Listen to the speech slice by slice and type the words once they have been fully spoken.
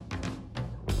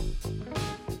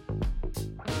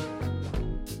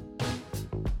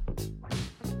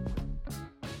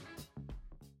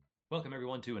Welcome,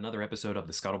 everyone, to another episode of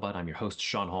The Scuttlebutt. I'm your host,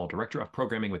 Sean Hall, Director of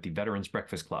Programming with the Veterans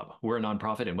Breakfast Club. We're a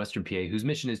nonprofit in Western PA whose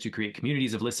mission is to create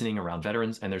communities of listening around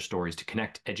veterans and their stories to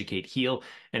connect, educate, heal,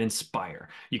 and inspire.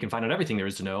 You can find out everything there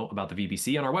is to know about the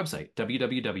VBC on our website,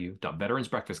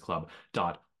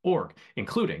 www.veteransbreakfastclub.org,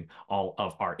 including all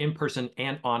of our in-person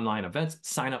and online events.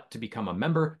 Sign up to become a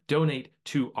member, donate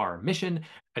to our mission,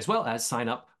 as well as sign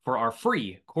up for our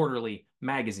free quarterly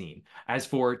magazine. As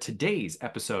for today's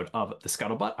episode of The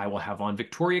Scuttlebutt, I will have on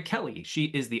Victoria Kelly. She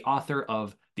is the author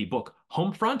of the book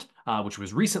Homefront, which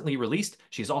was recently released.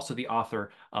 She is also the author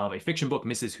of a fiction book,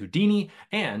 Mrs. Houdini,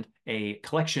 and a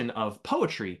collection of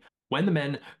poetry, When the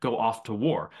Men Go Off to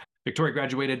War. Victoria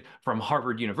graduated from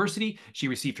Harvard University. She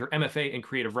received her MFA in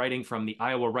creative writing from the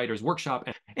Iowa Writers Workshop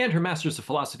and her Master's of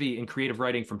Philosophy in creative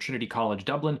writing from Trinity College,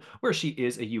 Dublin, where she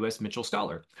is a U.S. Mitchell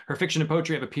Scholar. Her fiction and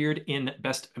poetry have appeared in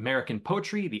Best American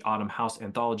Poetry, the Autumn House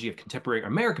Anthology of Contemporary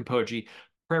American Poetry,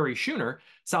 Prairie Schooner,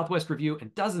 Southwest Review,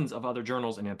 and dozens of other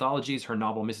journals and anthologies. Her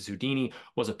novel, Mrs. Houdini,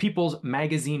 was a People's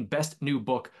Magazine Best New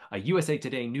Book, a USA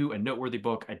Today New and Noteworthy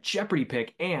Book, a Jeopardy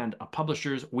pick, and a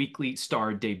Publisher's Weekly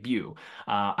Star debut.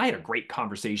 I had a great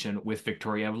conversation with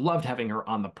Victoria. I've loved having her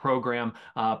on the program.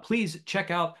 Please check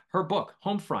out her book,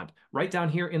 Homefront, right down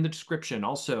here in the description.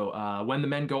 Also, When the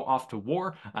Men Go Off to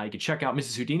War. You can check out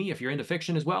Mrs. Houdini if you're into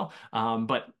fiction as well.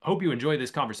 But hope you enjoy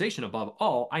this conversation above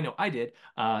all. I know I did.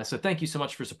 So thank you so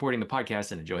much for supporting the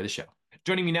podcast and enjoy the show.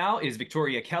 Joining me now is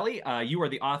Victoria Kelly. You are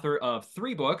the author of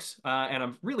three books, and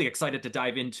I'm really excited to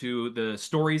dive into the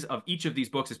stories of each of these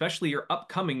books, especially your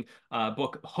upcoming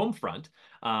book, Homefront.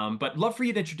 But love for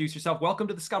you to introduce yourself. Welcome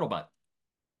to the Scuttlebutt.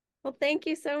 Well, thank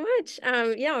you so much.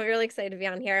 Yeah, I'm really excited to be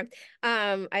on here.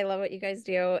 I love what you guys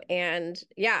do, and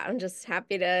yeah, I'm just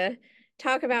happy to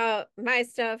talk about my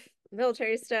stuff,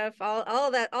 military stuff, all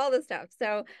of that, all the stuff.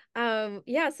 So,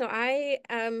 yeah, so I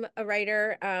am a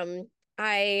writer.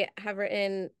 I have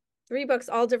written three books,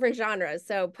 all different genres.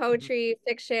 So Mhm. poetry,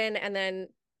 fiction, and then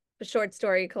a short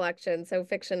story collection. So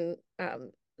fictional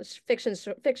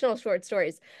short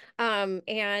stories.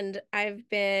 And I've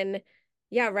been,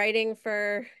 yeah, writing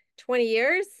for 20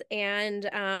 years, and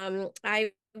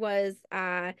I was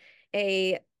a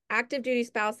active duty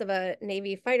spouse of a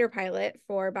Navy fighter pilot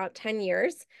for about 10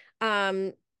 years.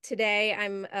 Today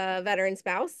I'm a veteran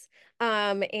spouse,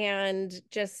 and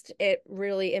just it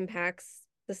really impacts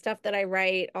the stuff that I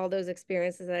write, all those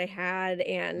experiences that I had,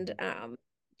 and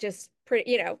just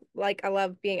pretty, like I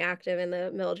love being active in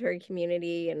the military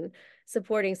community and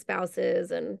supporting spouses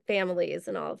and families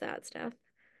and all of that stuff.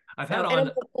 I've had So, and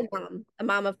I'm on, a a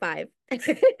mom of five.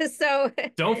 So,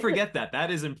 don't forget that. That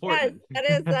is yes, important. that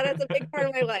is a big part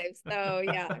of my life. So,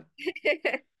 yeah.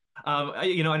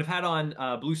 And I've had on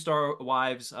Blue Star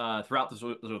Wives throughout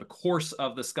the course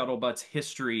of the Scuttlebutt's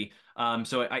history.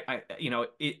 So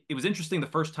it was interesting the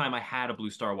first time I had a Blue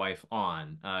Star wife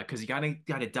on because you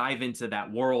gotta dive into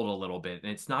that world a little bit,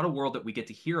 and it's not a world that we get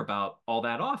to hear about all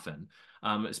that often.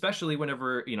 Especially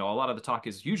whenever, a lot of the talk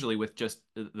is usually with just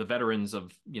the veterans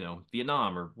of,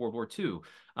 Vietnam or World War II.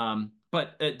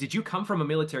 But did you come from a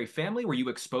military family? Were you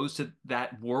exposed to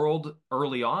that world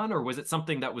early on, or was it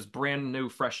something that was brand new,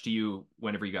 fresh to you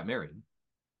whenever you got married?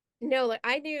 No, like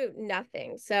I knew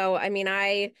nothing. So, I mean,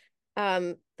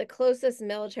 the closest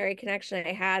military connection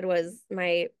I had was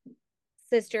my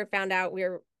sister found out we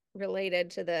were related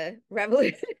to the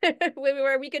revolution.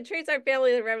 We could trace our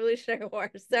family to the Revolutionary War.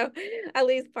 So at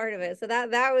least part of it. So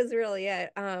that was really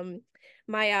it.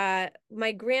 My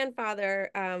grandfather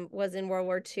was in World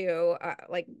War II,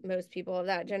 like most people of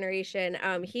that generation.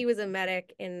 He was a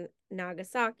medic in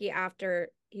Nagasaki after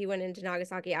he went into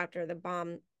Nagasaki after the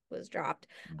bomb was dropped.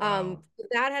 Wow.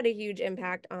 That had a huge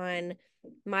impact on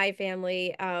my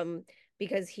family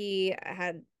because he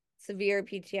had severe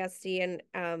PTSD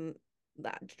and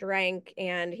drank,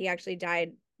 and he actually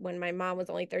died when my mom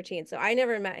was only 13. So I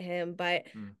never met him, but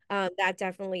Mm. that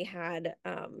definitely had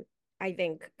I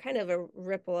think kind of a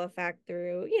ripple effect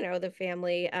through, the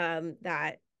family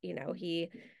that, he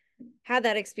had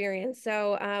that experience.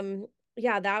 So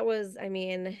yeah, I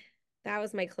mean, that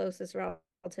was my closest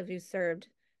relative who served.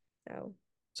 So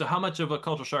So how much of a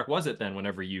culture shock was it then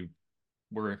whenever you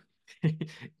were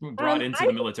brought into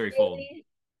the military fold?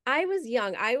 I was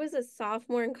young. I was a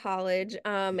sophomore in college,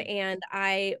 Mhm. and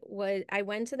I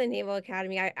went to the Naval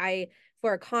Academy I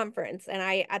for a conference, and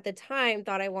I at the time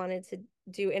thought I wanted to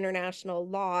do international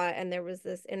law, and there was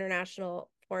this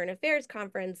international foreign affairs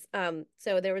conference.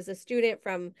 So there was a student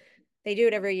from, they do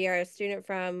it every year, a student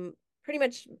from pretty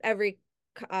much every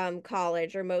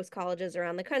college or most colleges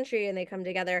around the country, and they come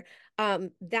together.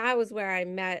 That was where I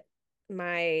met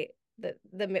my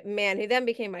the man who then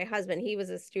became my husband, he was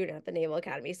a student at the Naval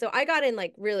Academy. So I got in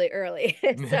like really early.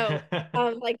 So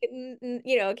like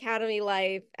academy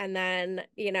life, and then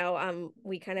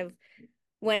we kind of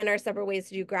went our separate ways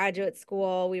to do graduate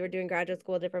school. We were doing graduate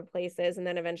school at different places, and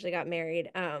then eventually got married,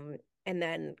 and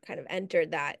then kind of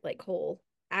entered that like whole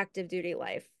active duty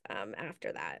life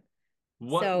after that.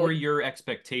 What So were your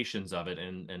expectations of it,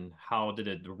 and how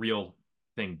did the real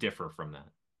thing differ from that?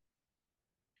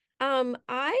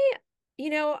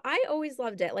 I always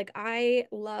loved it. Like I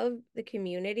love the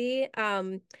community.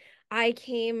 I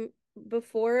came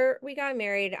before we got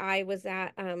married, I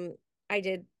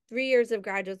did 3 years of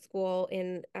graduate school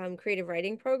in creative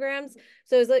writing programs.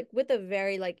 So it was like with a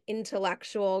very like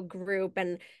intellectual group,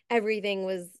 and everything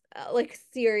was like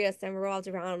serious and revolved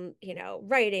around,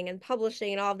 writing and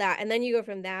publishing and all of that. And then you go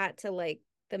from that to like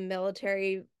the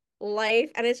military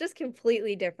life, and it's just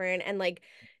completely different. And like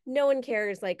no one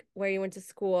cares like where you went to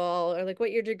school or like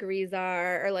what your degrees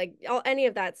are or like any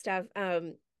of that stuff.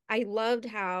 I loved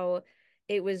how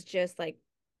it was just like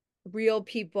real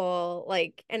people,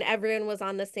 like, and everyone was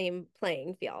on the same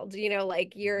playing field.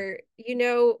 Like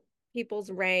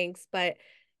people's ranks, but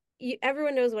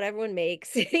everyone knows what everyone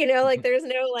makes. Like there's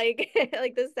no like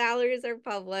like the salaries are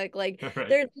public. Like Right.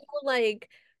 there's no like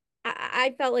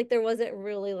I felt like there wasn't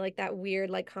really like that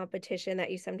weird like competition that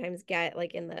you sometimes get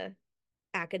like in the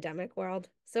academic world.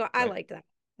 So I Right. liked that.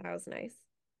 That was nice.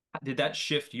 Did that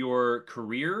shift your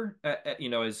career,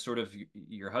 as sort of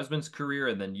your husband's career,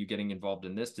 and then you getting involved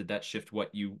in this? Did that shift what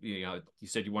you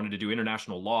said you wanted to do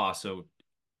international law, so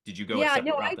did you go a Yeah, separate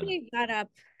no, route I then? gave that up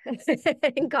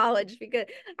in college because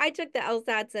I took the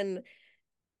LSATs and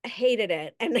hated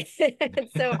it. And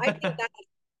so I gave that up.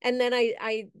 And then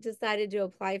I decided to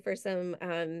apply for some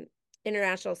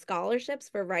international scholarships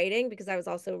for writing because I was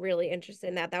also really interested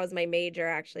in that. That was my major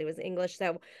actually, was English.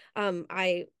 So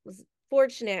I was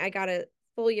fortunate. I got a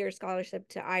full year scholarship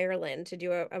to Ireland to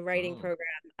do a writing Oh.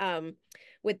 program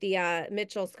with the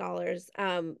Mitchell Scholars.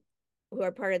 Who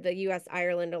are part of the US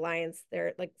Ireland Alliance.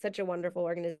 They're like such a wonderful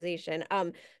organization.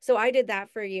 So I did that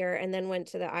for a year and then went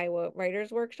to the Iowa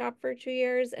Writers Workshop for 2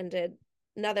 years and did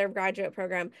another graduate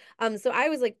program. So I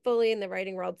was like fully in the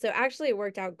writing world. So actually it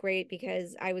worked out great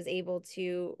because I was able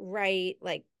to write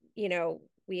like,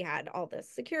 we had all this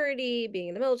security, being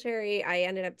in the military. I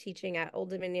ended up teaching at Old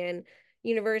Dominion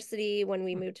University when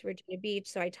we moved to Virginia Beach.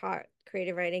 So I taught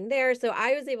creative writing there. So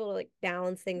I was able to like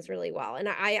balance things really well. And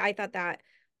I thought that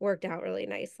worked out really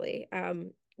nicely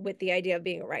with the idea of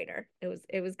being a writer.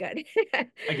 It was good.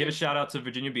 I give a shout out to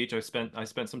Virginia Beach. I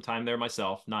spent some time there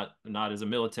myself, not as a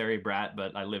military brat,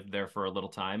 but I lived there for a little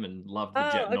time and loved the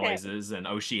jet Oh, okay. noises and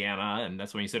Oceana. And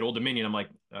that's when you said Old Dominion. I'm like,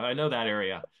 I know that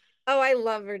area. Oh, I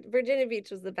love Virginia Beach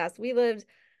was the best. We lived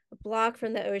a block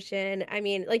from the ocean. I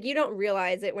mean, like you don't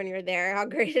realize it when you're there how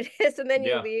great it is, and then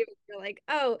you Yeah. leave and you're like,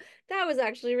 "Oh, that was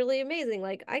actually really amazing.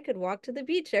 Like I could walk to the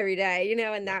beach every day, and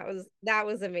Yeah. that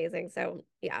was amazing." So,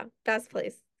 yeah, best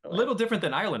place to A live. little different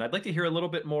than Ireland. I'd like to hear a little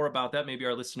bit more about that, maybe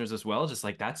our listeners as well. Just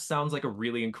like that sounds like a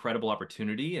really incredible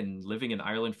opportunity and living in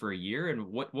Ireland for a year. And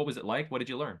what was it like? What did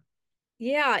you learn?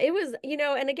 Yeah, it was,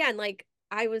 and again, like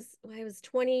I was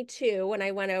 22 when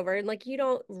I went over, and like you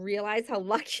don't realize how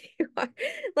lucky you are,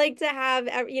 like to have,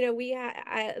 we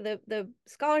had the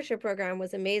scholarship program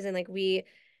was amazing. Like we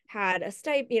had a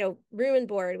stipend, room and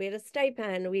board, we had a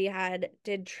stipend, we had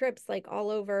did trips like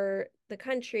all over the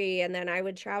country, and then I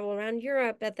would travel around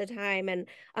Europe at the time, and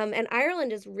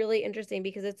Ireland is really interesting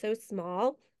because it's so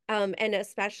small. And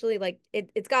especially like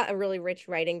it's got a really rich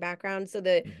writing background. So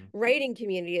the Hmm. writing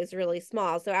community is really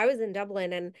small. So I was in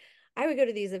Dublin and I would go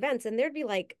to these events and there'd be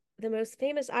like the most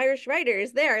famous Irish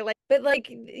writers there. Like, but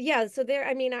like, yeah, so there,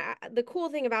 I mean, the cool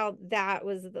thing about that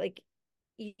was like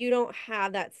you don't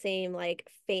have that same like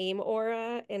fame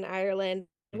aura in Ireland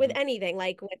with Hmm. anything,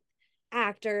 like with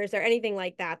actors or anything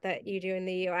like that you do in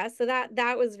the US. So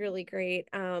that was really great.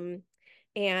 And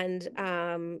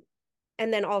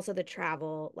and then also the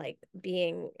travel, like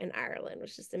being in Ireland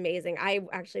was just amazing. I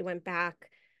actually went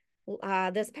back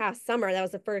this past summer. That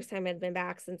was the first time I'd been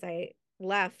back since I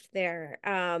left there.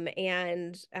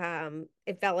 And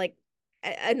it felt like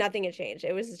nothing had changed.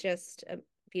 It was just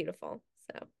beautiful.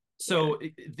 So, yeah. So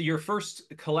your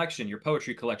first collection, your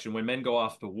poetry collection, When Men Go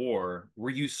Off to War,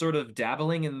 were you sort of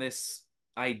dabbling in this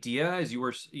idea as you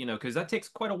were, because that takes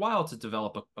quite a while to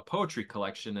develop a poetry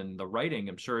collection and the writing.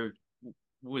 I'm sure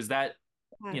was that,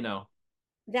 Yeah. you know,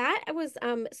 That was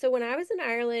so when I was in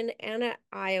Ireland and at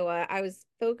Iowa, I was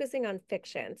focusing on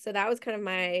fiction. So that was kind of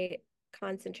my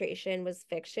concentration was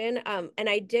fiction. And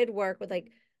I did work with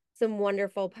like some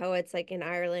wonderful poets like in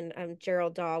Ireland.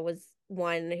 Gerald Daw was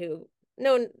one who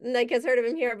no one like has heard of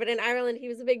him here, but in Ireland he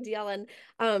was a big deal. And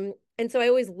so I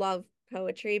always loved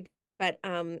poetry, but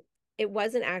it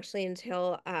wasn't actually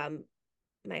until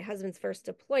my husband's first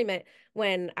deployment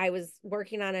when I was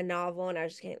working on a novel and I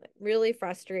was just getting like really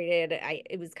frustrated.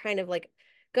 It was kind of like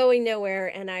going nowhere,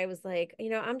 and I was like,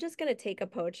 I'm just gonna take a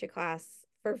poetry class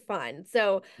for fun.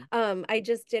 So I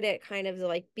just did it kind of to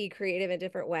like be creative in a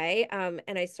different way. And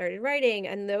I started writing,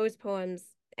 and those poems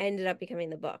ended up becoming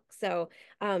the book. So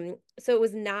it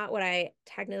was not what I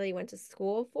technically went to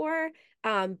school for.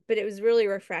 But it was really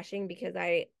refreshing because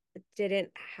I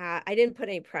didn't put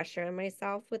any pressure on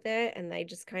myself with it, and I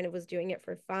just kind of was doing it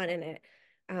for fun, and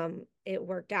it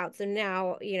worked out. So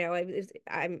now,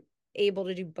 I'm able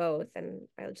to do both, and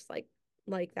I just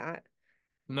like that.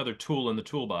 Another tool in the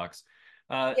toolbox.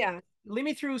 Uh, Yeah. Lead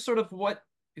me through sort of what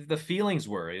the feelings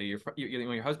were. When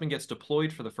your husband gets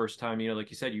deployed for the first time, like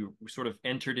you said, you sort of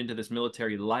entered into this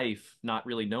military life not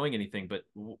really knowing anything, but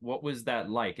what was that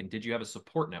like? And did you have a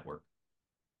support network?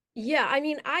 Yeah, I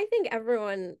mean, I think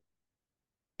everyone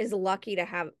is lucky to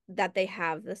have that they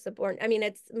have the support. I mean,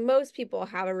 it's most people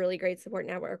have a really great support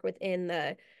network within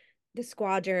the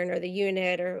squadron or the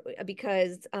unit, or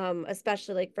because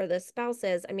especially like for the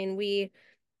spouses. I mean, we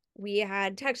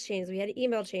had text chains, we had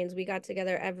email chains, we got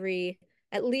together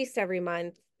at least every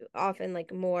month, often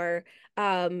like more.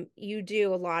 You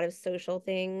do a lot of social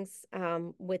things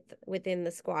within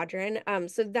the squadron.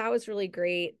 So that was really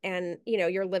great. And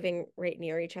you're living right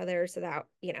near each other, so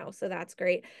so that's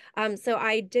great. So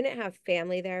I didn't have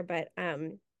family there, but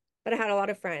I had a lot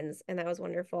of friends, and that was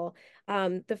wonderful.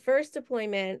 The first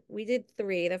deployment, we did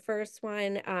three. The first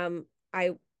one,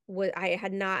 I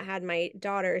had not had my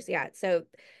daughters yet. So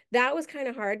that was kind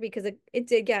of hard because it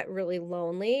did get really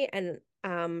lonely, and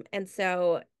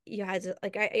so you had to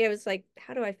like I was like,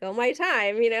 how do I fill my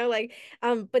time,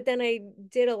 but then I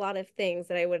did a lot of things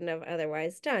that I wouldn't have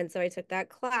otherwise done. So I took that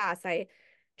class, I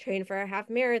trained for a half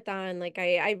marathon, like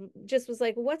I just was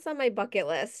like, what's on my bucket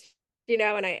list, and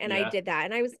I Yeah. did that.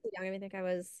 And I was young. I think I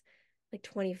was like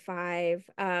 25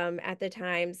 at the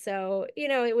time. So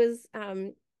it was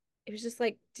just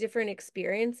like different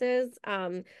experiences.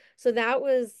 So that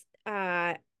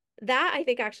I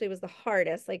think actually was the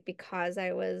hardest, like because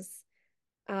I was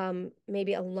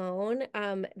maybe alone.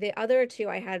 The other two,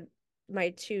 I had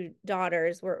my two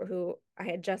daughters were who I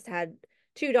had just had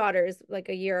two daughters like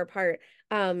a year apart.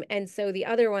 And so the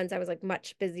other ones I was like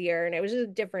much busier, and it was just a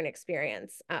different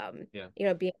experience. Yeah.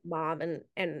 Being a mom,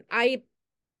 and I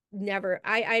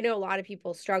know a lot of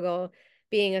people struggle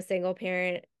being a single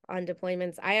parent on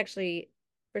deployments. I actually,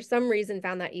 for some reason,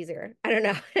 found that easier. I don't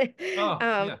know.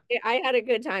 Oh, yeah. I had a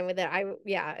good time with it.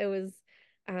 Yeah,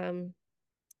 um,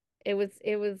 it was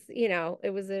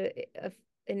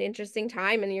an interesting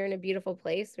time, and you're in a beautiful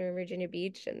place. We're in Virginia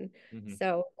Beach, and Mhm.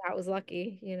 so that was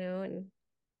lucky, and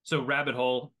So rabbit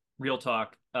hole, real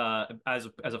talk. As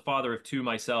a father of two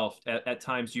myself, at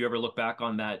times do you ever look back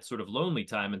on that sort of lonely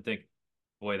time and think,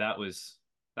 boy, that was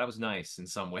nice in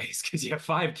some ways because you have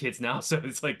five kids now, so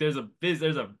it's like there's a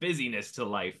busyness to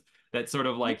life that sort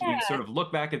of like you yeah. sort of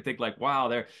look back and think like, wow,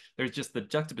 there's just the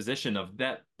juxtaposition of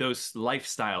that those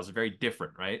lifestyles are very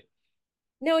different, right?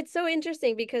 No, it's so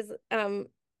interesting because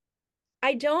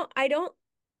I don't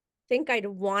think I'd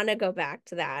want to go back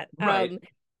to that. Right.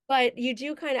 But you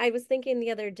do I was thinking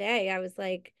the other day, I was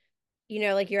like,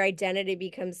 like your identity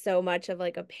becomes so much of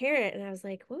like a parent. And I was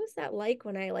like, what was that like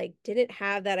when I like didn't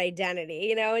have that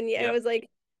identity, and yeah, I Yep. was like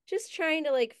just trying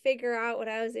to like figure out what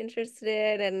I was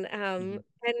interested in, Mhm.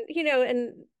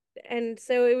 and and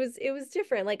so it was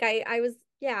different. Like I was,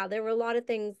 yeah, there were a lot of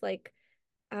things like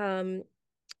um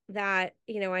that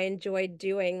I enjoyed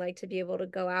doing, like to be able to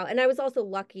go out. And I was also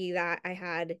lucky that I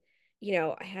had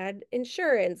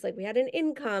insurance, like we had an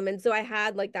income, and so I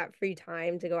had like that free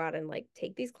time to go out and like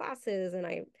take these classes, and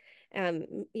I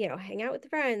hang out with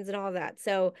friends and all that.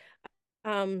 So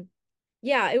um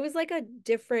yeah, it was like a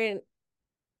different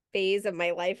phase of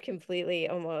my life completely,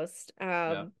 almost.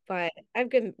 Yeah. But I have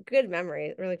good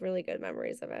memories, or like really good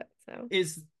memories of it. So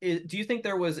Do you think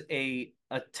there was a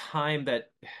time that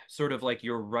sort of like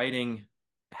your writing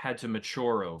had to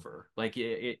mature over? Like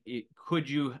could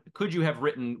you have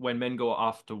written When Men Go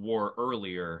Off to War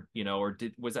earlier, or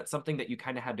was that something that you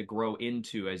kind of had to grow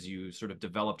into as you sort of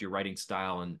developed your writing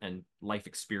style and life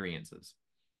experiences?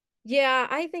 yeah,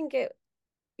 I think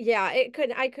I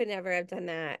could never have done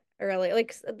that early.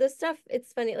 Like the stuff,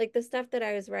 it's funny, like the stuff that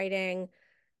I was writing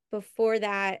before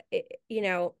that, it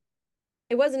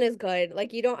wasn't as good.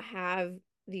 Like you don't have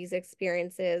these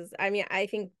experiences. I mean, I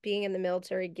think being in the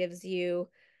military gives you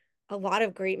a lot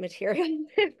of great material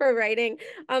for writing,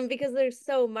 because there's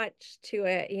so much to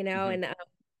it, Hmm. and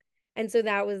And so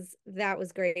that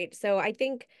was great. So I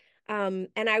think and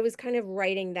I was kind of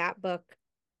writing that book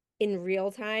in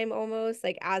real time almost,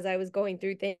 like as I was going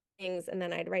through things, and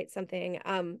then I'd write something.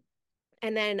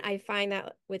 And then I find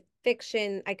that with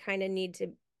fiction, I kind of need to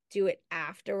do it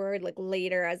afterward, like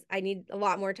later, as I need a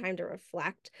lot more time to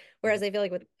reflect. Mhm. Whereas I feel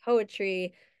like with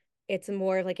poetry, it's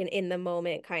more of like an in the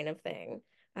moment kind of thing.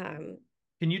 Um,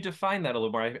 Can you define that a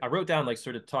little more? I wrote down like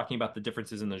sort of talking about the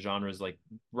differences in the genres, like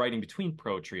writing between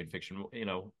poetry and fiction.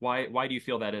 Why do you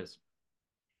feel that is?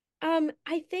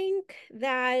 I think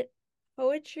that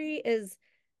poetry is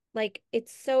like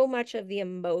it's so much of the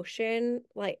emotion.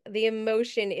 Like the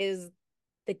emotion is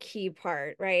the key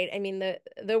part, right? I mean,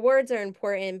 the words are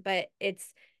important, but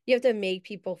it's you have to make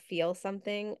people feel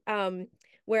something.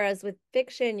 Whereas with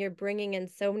fiction, you're bringing in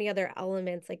so many other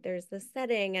elements, like there's the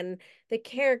setting and the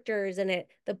characters and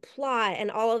the plot,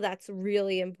 and all of that's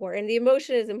really important. The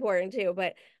emotion is important too,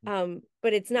 but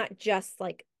it's not just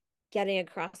like getting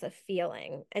across a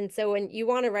feeling. And so when you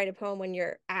want to write a poem when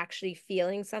you're actually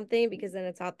feeling something, because then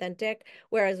it's authentic.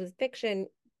 Whereas with fiction,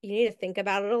 you need to think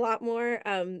about it a lot more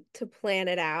to plan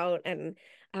it out um,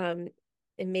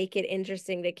 and make it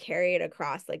interesting to carry it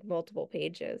across like multiple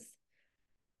pages.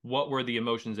 What were the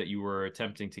emotions that you were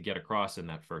attempting to get across in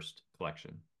that first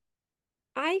collection?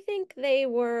 I think they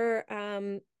were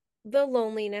the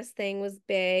loneliness thing was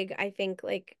big. I think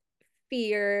like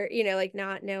fear, like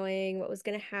not knowing what was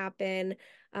going to happen,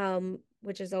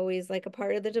 which is always like a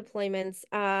part of the deployments.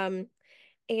 And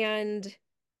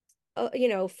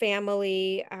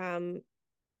family.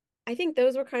 I think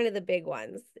those were kind of the big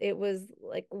ones. It was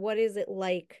like, what is it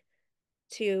like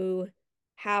to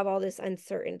have all this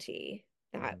uncertainty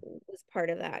that Mhm. was part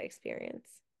of that experience?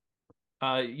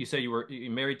 You say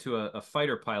you married to a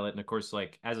fighter pilot, and of course,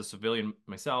 like as a civilian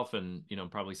myself, and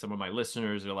probably some of my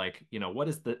listeners are like, what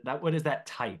is that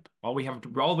type? All we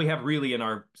have really in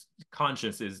our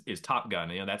conscience is Top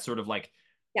Gun. That's sort of like,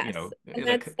 Yes. And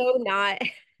that's the so not.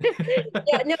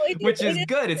 Yeah, no, which is it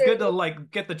good. is It's good to true.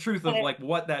 like get the truth of But like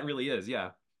what that really is.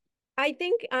 Yeah. I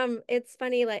think it's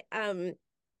funny, like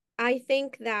I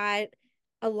think that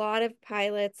a lot of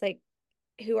pilots like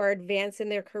who are advanced in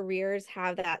their careers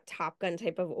have that Top Gun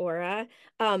type of aura.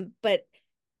 But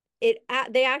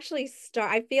they actually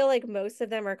start, I feel like most of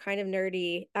them are kind of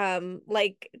nerdy,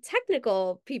 like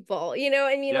technical people,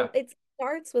 I mean, Yeah. it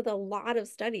starts with a lot of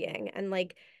studying, and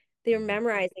like they're Mhm.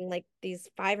 memorizing like these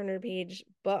 500-page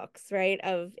books, right,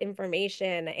 of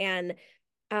information. And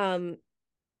um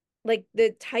like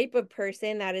the type of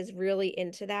person that is really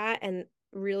into that and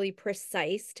really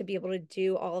precise to be able to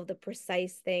do all of the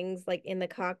precise things like in the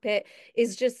cockpit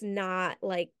is just not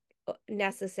like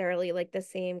necessarily like the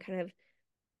same kind of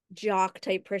jock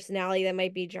type personality that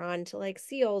might be drawn to like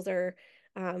SEALs or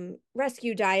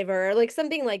rescue diver or like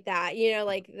something like that,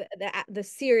 like the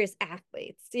serious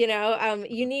athletes, you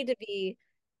Mhm. need to be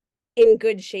in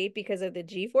good shape because of the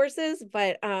G forces,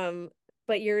 but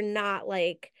you're not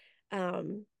like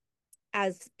um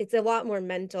as it's a lot more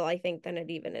mental, I think, than it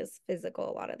even is physical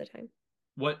a lot of the time.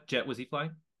 What jet was he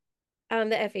flying?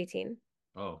 The F-18.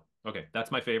 Oh, okay.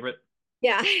 That's my favorite.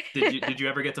 Yeah. Did you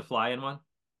ever get to fly in one?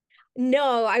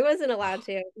 No, I wasn't allowed Oh,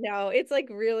 to. No, it's like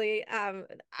really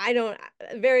I don't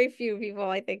very few people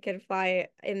I think can fly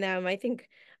in them. I think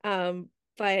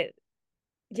but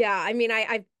yeah, I mean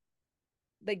I've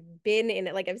like been in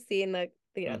it, like I've seen hmm.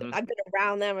 I've been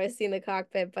around them, I've seen the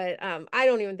cockpit, but I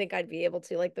don't even think I'd be able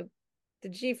to. Like the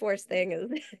G-force thing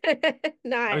is I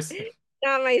not was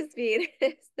not my speed.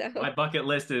 My So bucket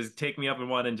list is take me up in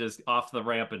one and just off the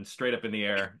ramp and straight up in the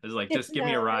air. It's like just give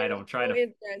me a no, I ride. have I'm no trying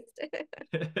interest.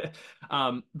 to.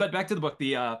 But back to the book.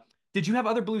 Did you have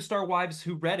other Blue Star wives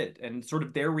who read it and sort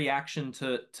of their reaction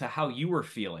to how you were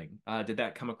feeling? Did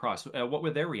that come across? What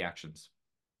were their reactions?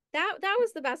 That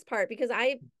was the best part because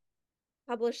I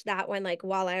published that one like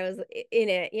while I was in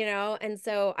it, and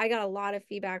so I got a lot of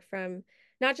feedback from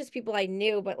not just people I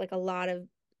knew, but like a lot of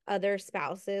other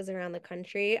spouses around the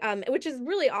country, which is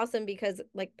really awesome because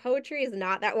like poetry is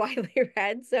not that widely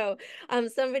read. So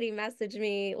somebody messaged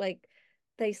me like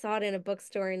they saw it in a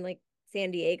bookstore in like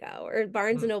San Diego or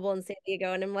Barnes and Hmm. Noble in San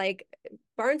Diego, and I'm like,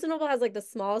 Barnes and Noble has like the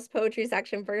smallest poetry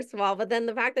section, first of all, but then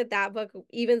the fact that that book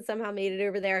even somehow made it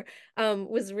over there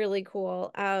was really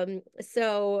cool.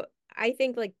 So I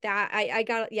think like that I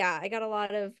got, yeah, I got a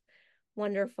lot of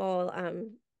wonderful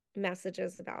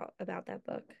messages about that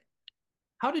book.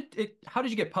 How did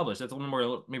you get published? That's a little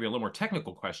more, maybe a little more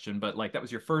technical question, but like that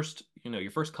was your first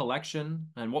collection,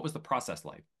 and what was the process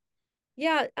like?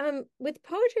 Yeah, with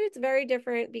poetry it's very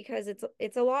different because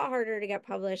it's a lot harder to get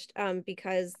published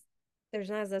because there's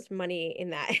not as much money in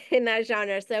that in that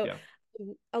genre. So Yeah.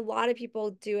 A lot of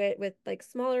people do it with like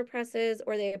smaller presses,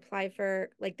 or they apply for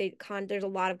like there's a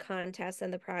lot of contests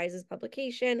and the prize is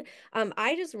publication.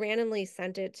 I just randomly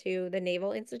sent it to the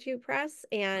Naval Institute Press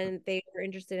Mhm. and they were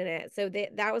interested in it. So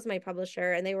that was my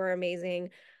publisher and they were amazing.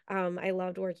 I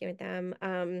loved working with them.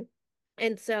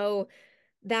 And so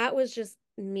that was just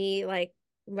me like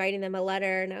writing them a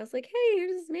letter and I was like, hey,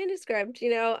 here's this manuscript,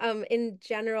 in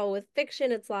general with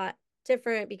fiction it's a lot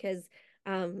different because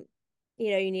um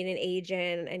you need an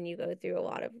agent and you go through a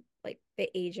lot of like the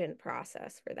agent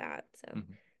process for that. So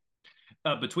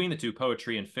Mhm. Between the two,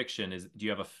 poetry and fiction, do you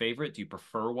have a favorite? Do you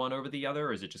prefer one over the other,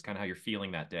 or is it just kind of how you're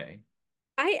feeling that day?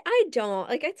 I don't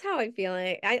like it's how I feel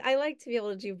it. I like to be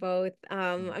able to do both.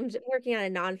 Mhm. I'm working on a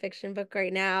nonfiction book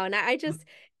right now, and I just,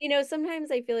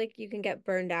 sometimes I feel like you can get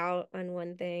burned out on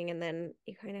one thing, and then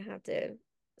you kind of have to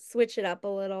switch it up a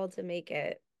little to make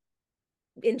it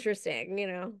interesting.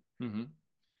 Hmm.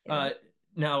 Yeah. Uh,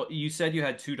 Now, you said you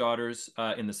had two daughters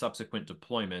in the subsequent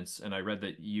deployments, and I read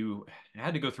that you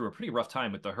had to go through a pretty rough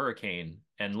time with the hurricane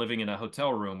and living in a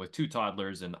hotel room with two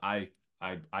toddlers, and I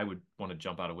would want to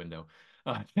jump out a window.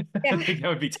 I Yeah. think that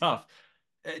would be tough.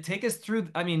 Take us through.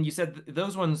 I mean, you said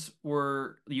those ones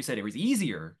were. You said it was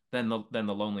easier than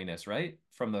the loneliness, right?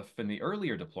 From the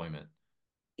earlier deployment.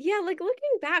 Yeah, like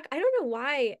looking back, I don't know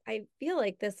why I feel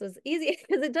like this was easy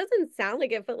because it doesn't sound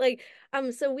like it, but like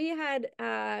so we had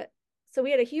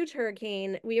a huge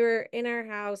hurricane. We were in our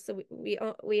house, so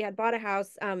we had bought a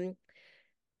house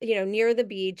near the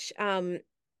beach.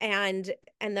 And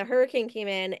the hurricane came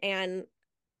in and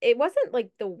it wasn't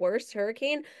like the worst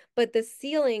hurricane, but the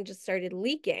ceiling just started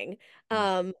leaking.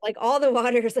 Mm. Like all the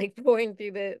water is like pouring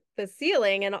through the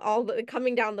ceiling and all the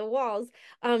coming down the walls.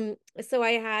 So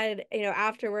I had,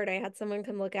 afterward I had someone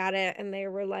come look at it and they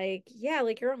were like, yeah,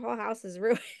 like your whole house is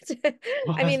ruined. I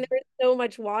What? mean, there's so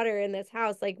much water in this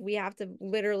house, like we have to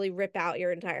literally rip out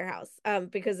your entire house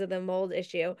because of the mold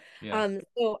issue. Yeah.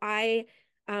 So I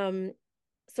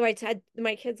had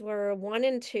my kids were 1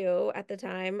 and 2 at the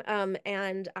time.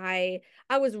 And I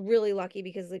was really lucky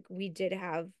because like we did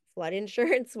have flood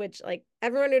insurance, which like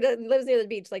everyone who lives near the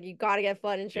beach, like you got to get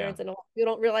flood Yeah. insurance, and you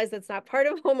don't realize that's not part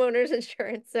of homeowners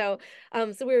insurance. So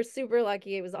we were super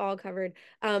lucky; it was all covered.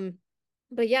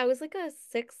 But yeah, it was like a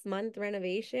 6 month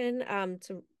renovation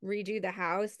to redo the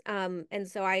house. And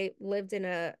so I lived in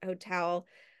a hotel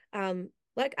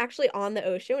like actually on the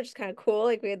ocean, which is kind of cool.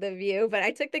 Like we had the view, but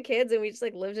I took the kids and we just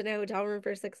like lived in a hotel room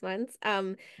for 6 months.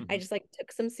 I Hmm. just like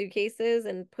took some suitcases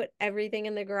and put everything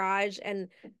in the garage and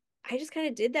I just kind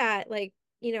of did that. Like,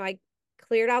 I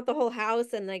cleared out the whole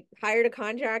house and like hired a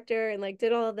contractor and like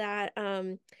did all of that.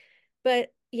 But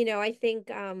I think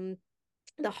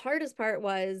the hardest part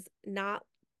was not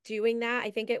doing that.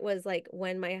 I think it was like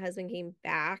when my husband came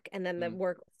back and then the Mm.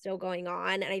 work was still going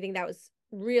on. And I think that was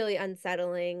really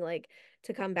unsettling, like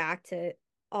to come back to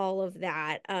all of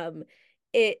that.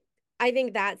 It I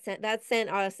think that sent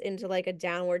us into like a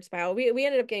downward spiral. We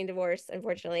ended up getting divorced,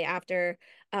 unfortunately, after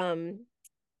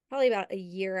probably about a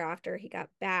year after he got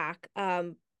back.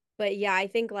 But yeah, I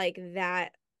think like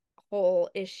that whole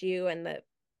issue and the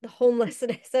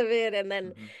homelessness of it, and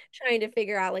then Hmm. trying to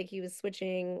figure out like he was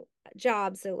switching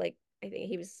jobs. So like I think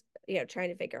he was, trying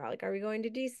to figure out like, are we going to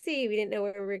DC? We didn't know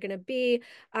where we were gonna be.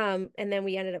 And then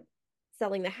we ended up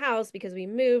selling the house because we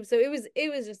moved. So it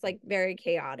was just like very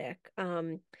chaotic.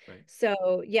 Right.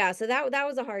 So yeah, so that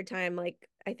was a hard time. Like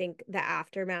I think the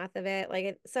aftermath of it,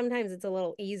 like sometimes it's a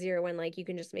little easier when like you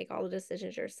can just make all the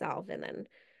decisions yourself, and then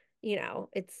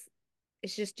it's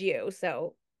just you.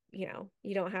 So you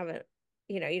don't have a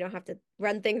you don't have to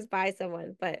run things by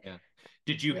someone. But Yeah.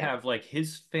 Did you yeah. have like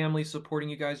his family supporting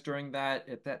you guys during that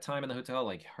at that time in the hotel?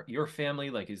 Like your family,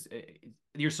 like is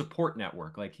your support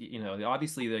network? Like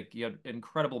obviously like you have an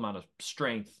incredible amount of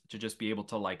strength to just be able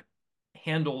to like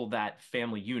handle that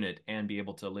family unit and be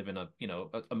able to live in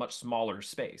a much smaller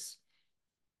space.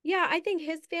 Yeah, I think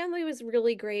his family was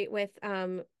really great with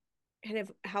kind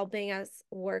of helping us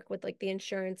work with like the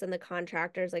insurance and the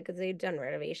contractors, like because they've done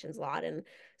renovations a lot. And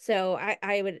so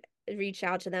I would reach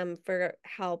out to them for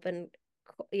help and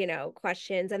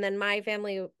questions. And then my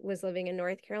family was living in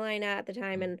North Carolina at the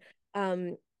time,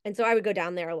 Mm. and so I would go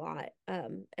down there a lot.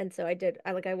 And so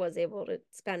I was able to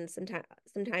spend some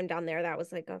time down there. That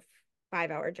was like a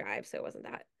 5 hour drive, so it wasn't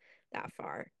that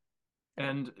far. So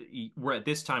And were at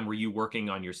this time were you working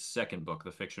on your second book,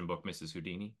 the fiction book, Mrs.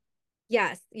 Houdini?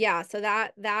 yes, yeah. So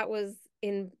that was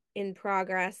in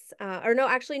progress. Or no,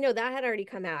 actually, no, that had already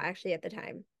come out actually at the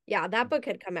time. Yeah, that book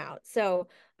had come out.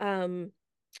 Um,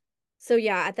 so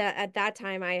yeah, at that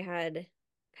time I had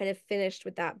kind of finished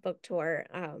with that book tour.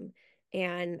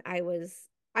 And I was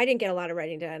I didn't get a lot of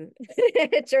writing done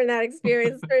during that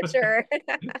experience for sure.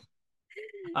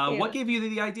 What Yeah. gave you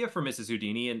the idea for Mrs.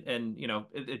 Houdini? And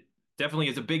it definitely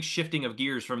is a big shifting of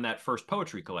gears from that first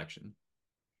poetry collection.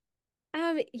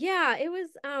 Yeah, it was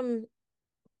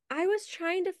I was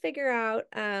trying to figure out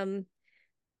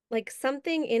like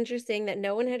something interesting that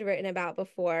no one had written about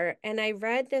before. And I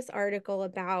read this article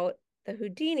about the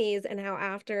Houdinis and how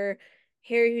after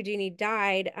Harry Houdini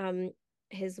died,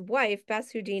 his wife,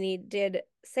 Bess Houdini, did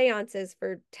seances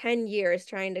for 10 years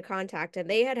trying to contact him.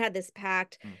 They had had this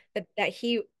pact Mm,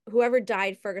 that whoever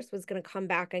died first was going to come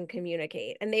back and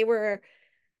communicate. And they were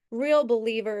real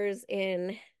believers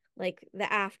in like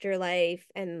the afterlife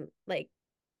and like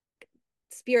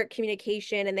spirit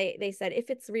communication, and they said if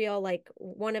it's real, like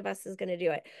one of us is going to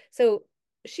do it. So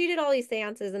she did all these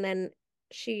seances, and then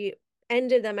she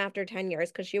ended them after 10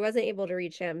 years because she wasn't able to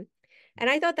reach him. And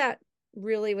I thought that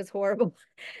really was horrible.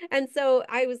 And so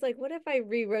I was like, what if I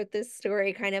rewrote this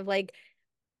story kind of like,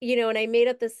 and I made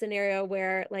up this scenario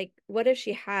where, like, what if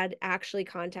she had actually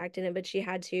contacted him, but she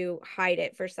had to hide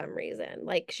it for some reason?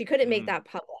 Like, she couldn't make mm, that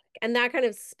public. And that kind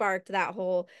of sparked that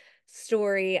whole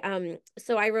story.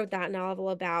 So I wrote that novel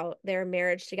about their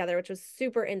marriage together, which was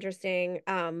super interesting,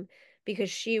 because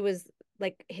she was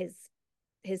like his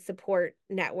support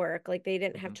network. Like they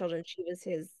didn't have mhm. children. She was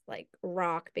his like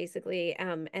rock basically.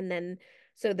 And then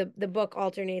so the book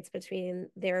alternates between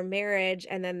their marriage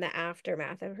and then the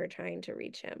aftermath of her trying to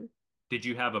reach him. Did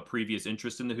you have a previous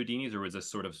interest in the Houdinis, or was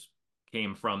this sort of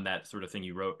came from that sort of thing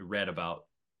you read about,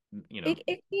 you know?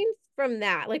 It came from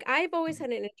that. Like I've always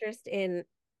had an interest in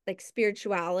like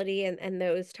spirituality and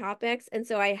those topics. And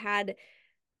so I had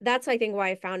that's I think why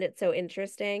I found it so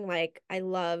interesting. Like I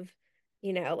love,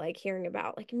 like hearing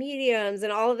about like mediums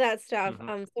and all of that stuff.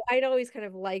 Mhm. So I'd always kind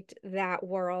of liked that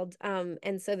world.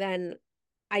 And so then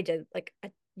I did like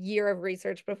a year of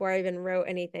research before I even wrote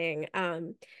anything.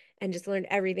 And just learned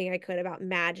everything I could about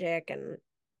magic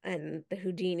and the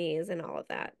Houdinis and all of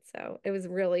that. So it was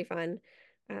really fun.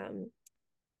 Um,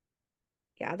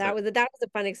 yeah, So, that was a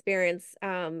fun experience.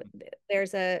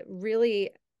 There's a really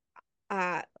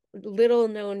uh little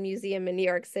known museum in New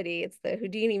York City. It's the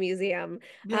Houdini Museum.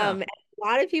 yeah. A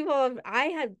lot of people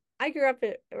I grew up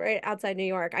right outside New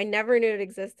York. I never knew it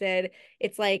existed.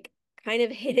 It's like kind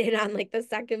of hidden on like the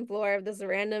second floor of this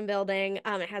random building.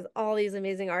 It has all these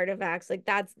amazing artifacts. Like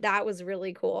that was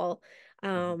really cool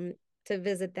Mhm. to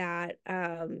visit that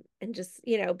and just,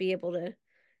 be able to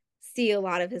see a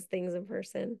lot of his things in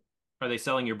person. Are they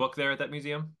selling your book there at that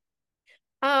museum?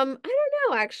 I don't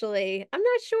know actually. I'm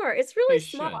not sure. It's really They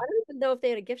small. I should. don't even know if they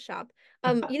had a gift shop.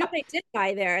 What I did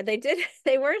buy there? They did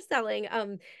they were selling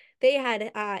they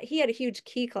had he had a huge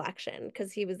key collection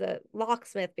because he was a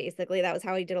locksmith basically. That was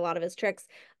how he did a lot of his tricks.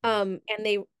 And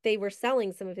they were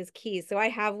selling some of his keys. So I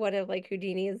have one of like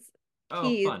Houdini's Oh,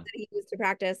 keys fun. that he used to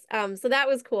practice. So that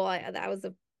was cool. That was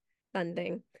a fun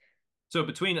thing. So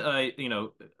between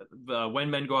When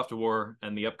Men Go Off to War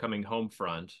and the upcoming Home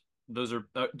Front,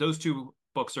 those two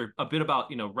books are a bit about,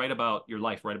 write about your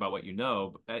life, write about what you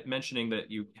know. Mentioning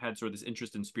that you had sort of this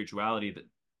interest in spirituality that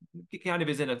kind of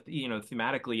is in a,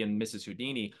 thematically in Mrs.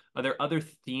 Houdini. Are there other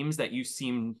themes that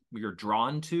you're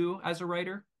drawn to as a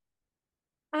writer?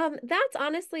 That's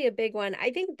honestly a big one.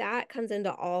 I think that comes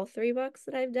into all three books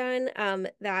that I've done. Um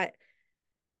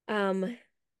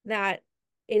that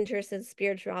interest in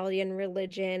spirituality and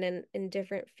religion and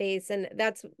different faiths. And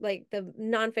that's like the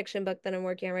nonfiction book that I'm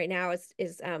working on right now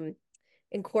is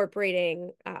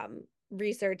incorporating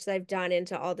research that I've done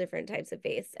into all different types of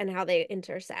faiths and how they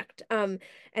intersect.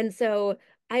 And so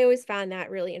I always found that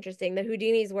really interesting. The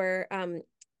Houdinis were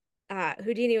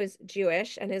Houdini was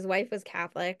Jewish and his wife was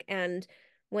Catholic. And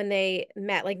when they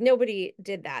met, like nobody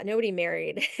did that. Nobody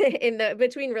married in the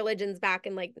between religions back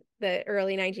in like the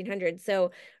early 1900s.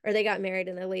 So, or they got married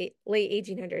in the late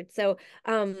 1800s. So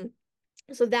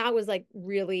that was like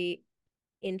really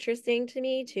interesting to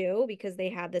me too, because they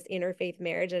had this interfaith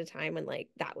marriage at a time when like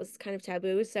that was kind of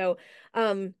taboo. So,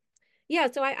 yeah,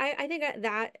 so I think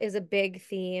that is a big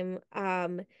theme.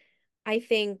 I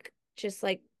think just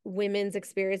like women's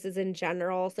experiences in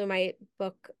general. So my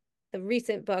book, the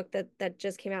recent book that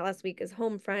just came out last week is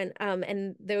Homefront.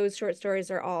 And those short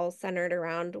stories are all centered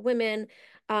around women,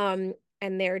 and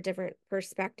their different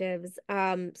perspectives.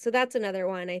 So that's another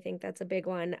one. I think that's a big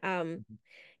one.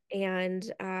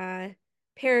 And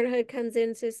parenthood comes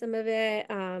into some of it,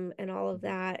 and all of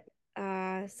that.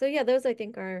 So yeah, those I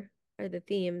think are the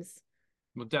themes.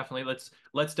 Well, definitely.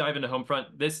 Let's dive into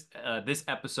Homefront. This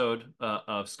episode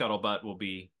of Scuttlebutt will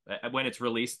be when it's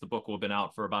released. The book will have been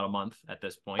out for about a month at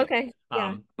this point. Okay.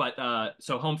 Yeah. But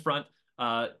so Homefront.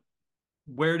 Uh,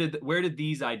 where did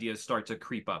these ideas start to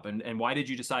creep up, and why did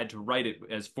you decide to write it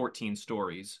as 14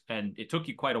 stories? And it took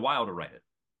you quite a while to write it.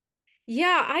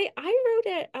 Yeah, I wrote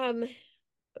it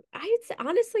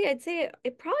honestly, I'd say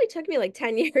it probably took me like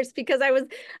 10 years because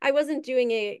I wasn't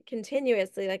doing it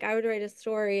continuously. Like I would write a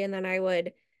story and then I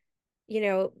would, you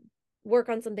know, work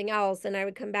on something else and I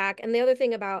would come back. And the other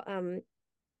thing about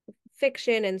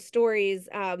fiction and stories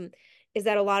is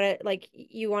that a lot of like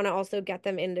you want to also get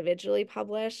them individually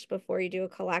published before you do a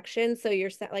collection. So you're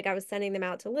set like I was sending them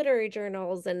out to literary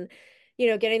journals and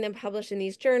getting them published in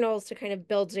these journals to kind of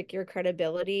build like your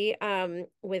credibility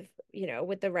with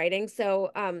with the writing.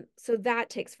 So that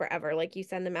takes forever. Like you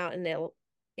send them out and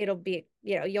it'll be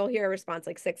you'll hear a response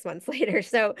like 6 months later.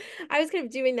 So I was kind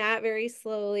of doing that very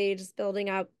slowly, just building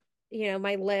up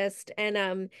my list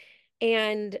and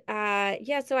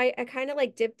yeah, so I kind of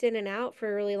like dipped in and out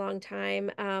for a really long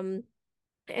time. And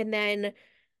then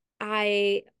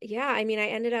I mean, I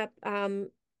ended up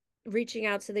reaching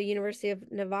out to the University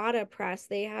of Nevada Press.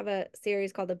 They have a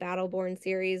series called the Battleborn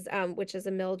series, which is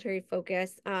a military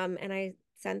focus. And I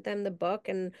sent them the book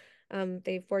and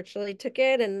they fortunately took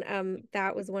it and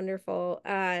that was wonderful.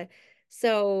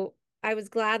 So I was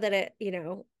glad that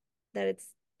that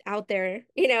it's out there,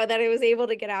 that it was able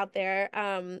to get out there,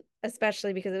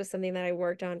 especially because it was something that I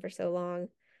worked on for so long.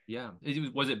 Yeah.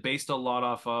 Was it based a lot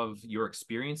off of your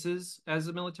experiences as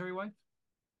a military wife?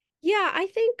 Yeah, I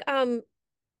think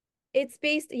it's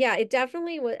based, yeah, it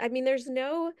definitely was. I mean, there's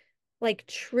no like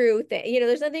true thing,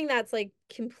 there's nothing that's like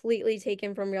completely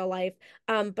taken from real life.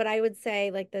 But I would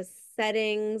say like the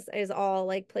settings is all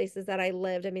like places that I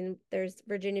lived. I mean, there's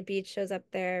Virginia Beach shows up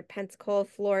there, Pensacola,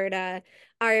 Florida,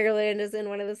 Ireland is in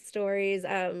one of the stories.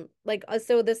 So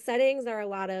the settings are a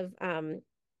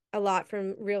lot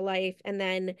from real life,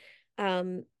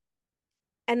 um,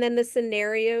 and then the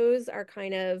scenarios are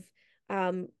kind of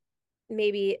um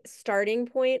maybe starting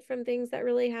point from things that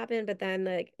really happen, but then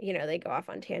like, they go off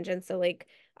on tangents. So like,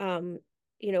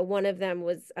 one of them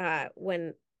was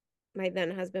when my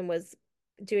then husband was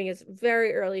doing his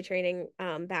very early training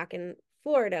back in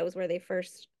Florida was where they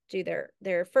first do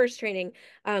their first training.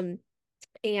 And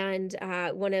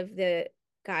one of the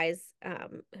guys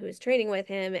who was training with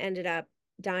him ended up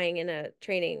dying in a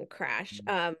training crash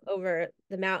over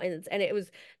the mountains. And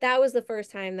that was the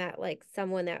first time that like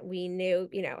someone that we knew,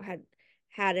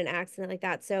 had an accident like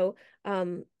that. So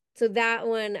that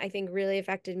one I think really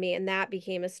affected me, and that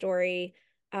became a story.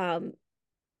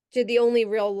 To the only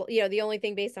real, the only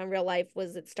thing based on real life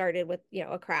was it started with,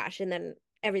 a crash and then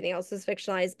everything else was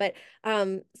fictionalized. But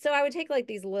so I would take like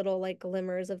these little like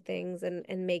glimmers of things and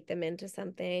make them into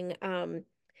something.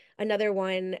 Another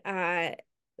one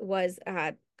was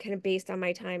kind of based on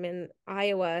my time in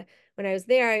Iowa. When I was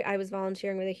there, I was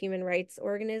volunteering with a human rights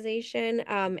organization.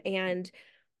 And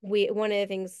one of the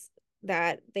things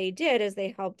that they did is they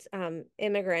helped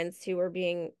immigrants who were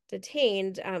being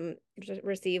detained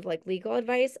receive like legal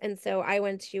advice. And so I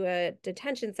went to a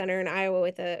detention center in Iowa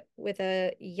with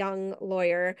a young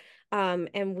lawyer,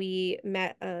 and we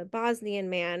met a Bosnian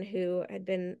man who had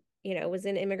been, was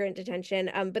in immigrant detention.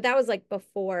 But that was like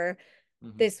before Hmm.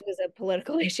 this was a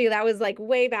political issue. That was like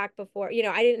way back before, I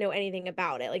didn't know anything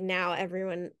about it. Like now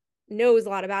everyone knows a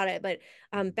lot about it, but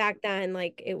back then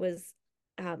like it was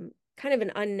kind of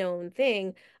an unknown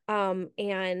thing.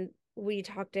 And we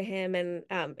talked to him and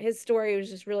his story was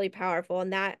just really powerful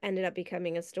and that ended up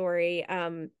becoming a story.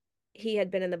 He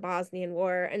had been in the Bosnian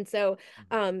War. And so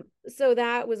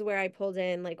that was where I pulled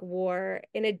in like war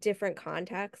in a different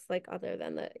context, like other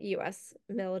than the US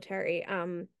military.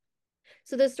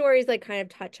 So the stories like kind of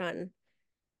touch on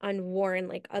war in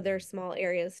like other small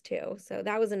areas too. So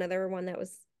that was another one that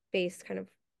was based kind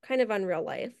of on real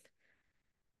life.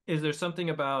 Is there something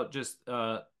about just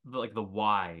like the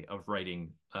why of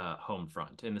writing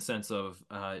Homefront in the sense of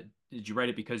did you write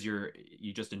it because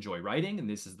you just enjoy writing and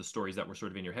this is the stories that were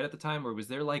sort of in your head at the time, or was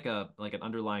there like an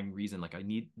underlying reason like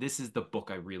this is the book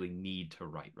I really need to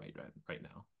write right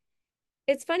now?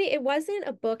 It's funny, it wasn't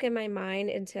a book in my mind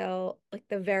until like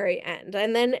the very end.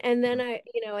 And then Mhm,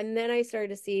 I started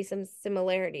to see some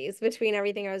similarities between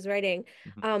everything I was writing.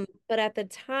 mhm, But at the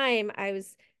time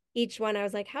each one I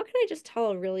was like, how can I just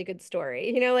tell a really good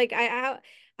story? Like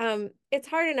it's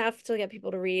hard enough to get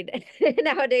people to read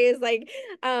nowadays, like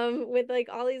with like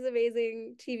all these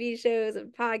amazing TV shows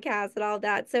and podcasts and all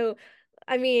that. So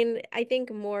I mean, I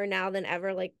think more now than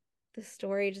ever, like the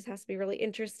story just has to be really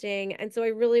interesting. And so I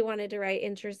really wanted to write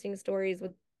interesting stories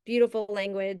with beautiful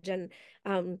language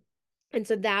um and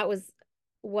so that was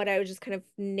what I was just kind of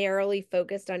narrowly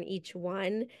focused on each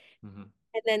one. mhm.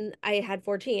 And then I had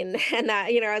 14 and that,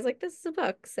 I was like, this is a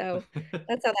book. So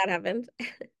that's how that happened.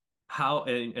 How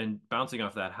and bouncing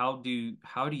off that, how do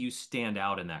you stand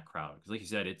out in that crowd? Because like you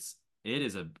said, it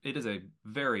is a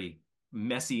very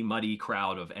messy, muddy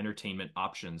crowd of entertainment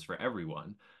options for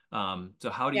everyone. So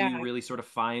how do you Yeah. really sort of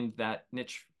find that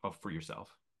niche for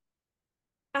yourself?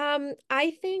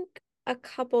 I think a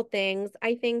couple things.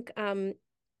 I think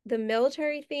the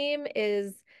military theme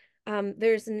is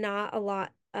there's not a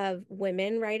lot of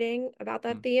women writing about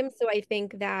that Mm, theme. So I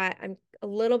think that I'm a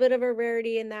little bit of a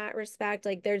rarity in that respect.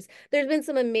 Like there's been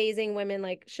some amazing women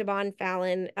like Siobhan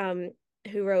Fallon,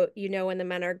 who wrote You Know When the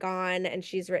Men Are Gone, and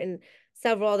she's written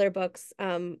several other books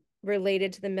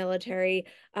related to the military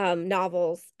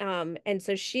novels. And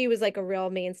so she was like a real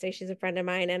mainstay. She's a friend of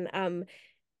mine. And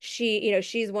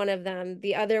she's one of them.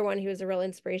 The other one who was a real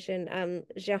inspiration,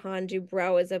 Jahan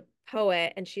Dubrow, is a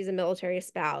poet and she's a military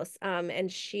spouse.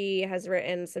 And she has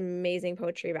written some amazing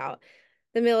poetry about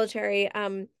the military.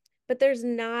 But there's a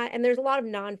lot of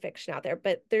nonfiction out there,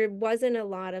 but there wasn't a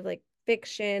lot of like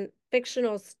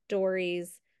fictional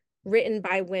stories written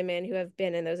by women who have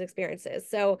been in those experiences.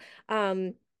 So,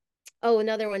 oh,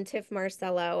 another one, Tiff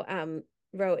Marcello,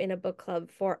 wrote in a book club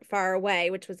for Far Away,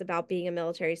 which was about being a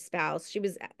military spouse. She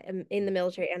was in the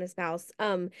military and a spouse.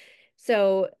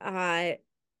 So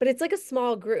but it's like a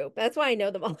small group. That's why I know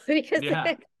them all because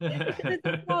yeah. it's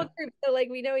a small group. So like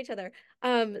we know each other.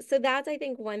 So that's I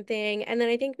think one thing. And then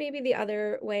I think maybe the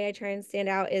other way I try and stand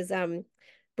out is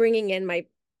bringing in my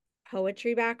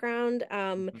poetry background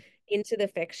into the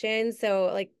fiction. So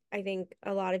like I think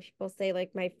a lot of people say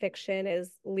like my fiction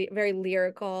is very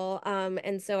lyrical.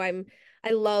 And so I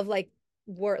love like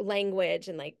word language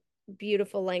and like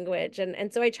beautiful language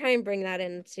and so I try and bring that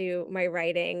into my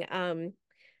writing.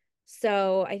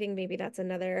 So I think maybe that's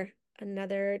another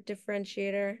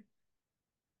differentiator.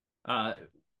 Uh,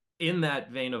 in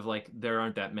that vein of like there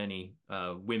aren't that many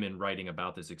women writing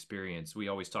about this experience, we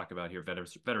always talk about here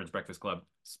Veterans Breakfast Club,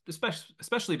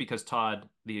 especially because Todd,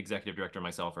 the executive director, and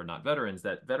myself are not veterans,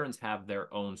 that veterans have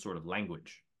their own sort of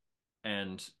language.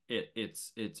 And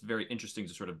it's very interesting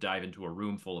to sort of dive into a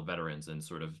room full of veterans and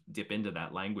sort of dip into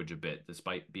that language a bit,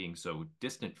 despite being so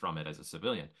distant from it as a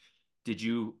civilian. Do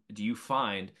you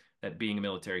find that being a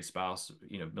military spouse,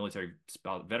 military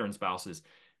spouse, veteran spouses,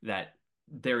 that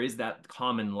there is that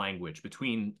common language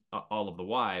between all of the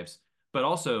wives, but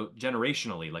also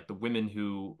generationally, like the women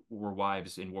who were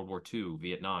wives in World War II,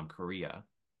 Vietnam, Korea,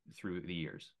 through the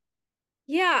years?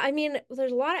 Yeah, I mean,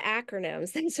 there's a lot of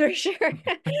acronyms, that's for sure.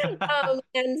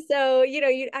 And so,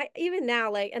 even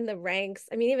now, like, and the ranks,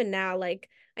 I mean, even now, like,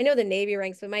 I know the Navy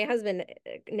ranks, but my husband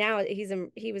now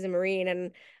he was a Marine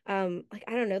and like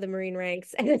I don't know the Marine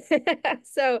ranks.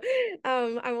 So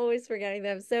I'm always forgetting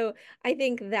them. So I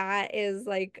think that is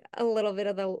like a little bit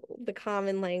of the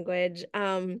common language.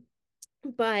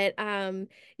 But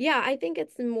yeah, I think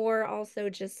it's more also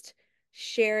just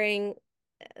sharing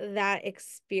that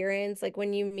experience. Like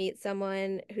when you meet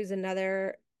someone who's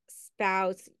another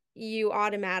spouse, you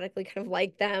automatically kind of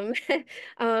like them.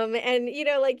 And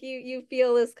like you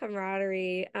feel this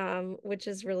camaraderie, which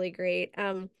is really great.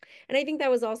 And I think that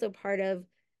was also part of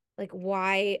like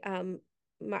why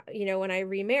when I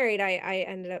remarried, I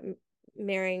ended up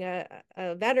marrying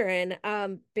a veteran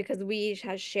because we each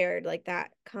has shared like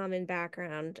that common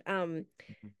background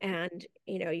and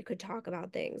you could talk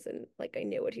about things and like I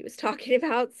knew what he was talking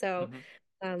about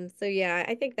Mhm. so yeah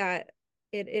I think that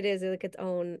it is like its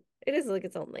own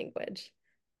language.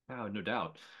 Oh, no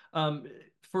doubt.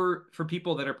 For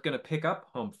people that are going to pick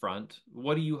up Homefront,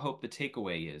 what do you hope the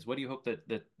takeaway is? What do you hope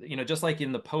that just like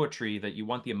in the poetry that you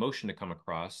want the emotion to come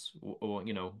across,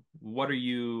 what are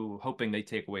you hoping they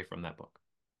take away from that book?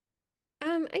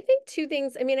 I think two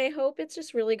things. I mean, I hope it's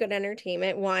just really good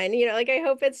entertainment. One, like I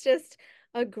hope it's just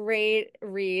a great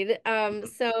read. Mhm.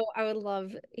 So I would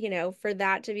love, for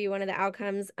that to be one of the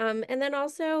outcomes. And then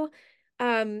also,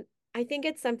 I think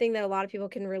it's something that a lot of people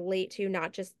can relate to,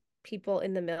 not just people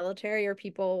in the military or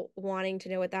people wanting to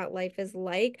know what that life is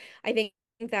like. I think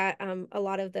that a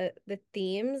lot of the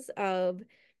themes of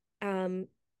um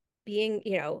being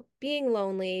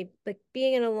lonely, like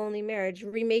being in a lonely marriage,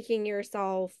 remaking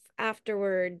yourself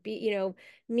afterward,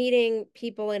 meeting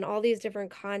people in all these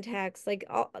different contexts. Like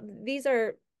all these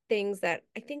are things that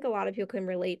I think a lot of people can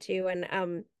relate to.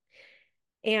 And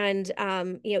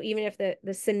even if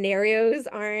the scenarios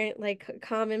aren't like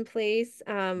commonplace,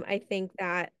 I think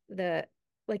that the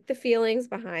feelings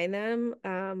behind them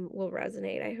will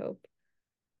resonate, I hope.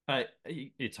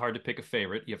 It's hard to pick a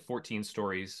favorite. You have 14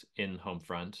 stories in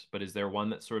Homefront, but is there one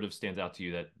that sort of stands out to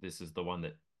you that this is the one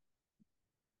that?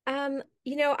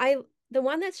 I the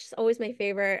one that's just always my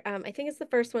favorite, I think it's the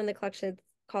first one in the collection. It's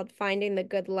called Finding the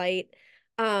Good Light.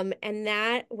 And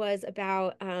that was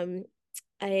about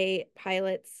a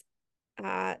pilot's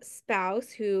spouse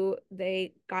who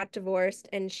they got divorced,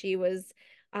 and she was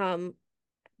um,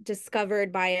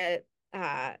 discovered by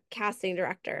a casting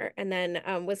director, and then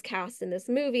was cast in this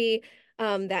movie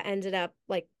that ended up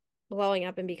like blowing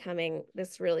up and becoming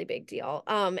this really big deal.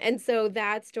 And so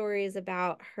that story is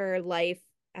about her life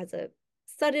as a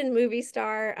sudden movie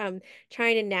star,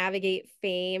 trying to navigate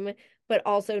fame, but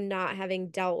also not having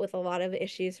dealt with a lot of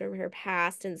issues from her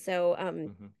past. And so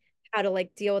Hmm. how to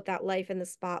like deal with that life in the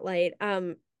spotlight.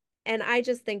 And I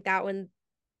just think that one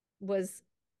was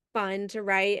fun to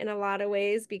write in a lot of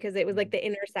ways because it was like Hmm. the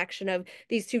intersection of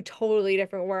these two totally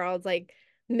different worlds, like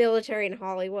military and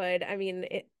Hollywood. I mean,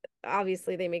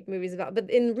 obviously they make movies about, but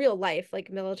in real life,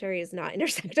 like military is not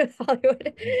intersected with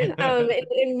Hollywood,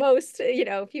 in most,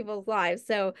 people's lives.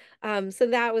 So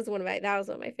that was one of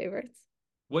my favorites.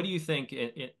 What do you think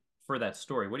for that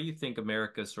story? What do you think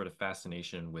America's sort of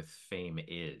fascination with fame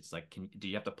is? Like, do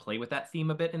you have to play with that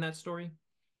theme a bit in that story?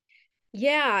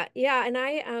 Yeah, yeah,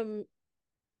 and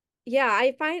yeah,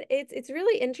 I find it's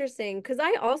really interesting because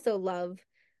I also love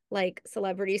like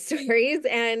celebrity stories,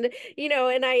 and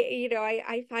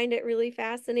I find it really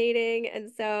fascinating,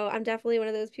 and so I'm definitely one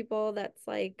of those people that's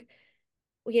like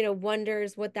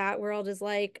wonders what that world is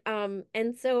like.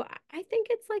 And so I think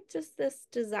it's like just this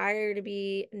desire to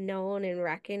be known and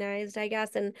recognized, I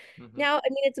guess. And Hmm. now, I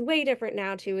mean, it's way different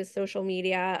now too with social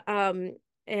media.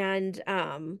 And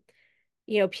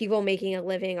people making a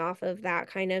living off of that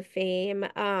kind of fame.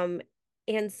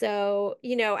 And so,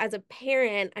 as a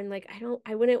parent, I'm like,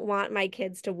 I wouldn't want my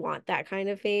kids to want that kind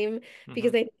of fame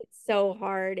because Hmm. I think it's so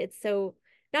hard. It's so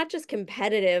not just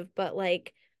competitive, but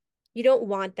like you don't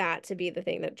want that to be the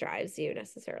thing that drives you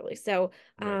necessarily. So,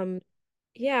 Right.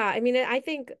 yeah, I mean, I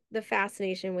think the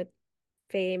fascination with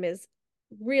fame is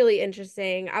really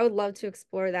interesting. I would love to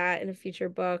explore that in a future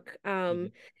book. Hmm.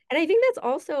 And I think that's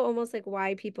also almost like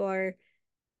why people are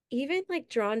even like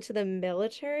drawn to the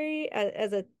military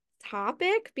as a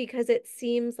topic because it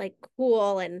seems like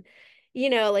cool and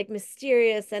like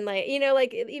mysterious and like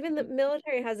like even the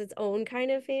military has its own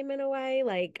kind of fame in a way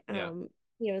like Yeah.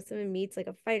 someone meets like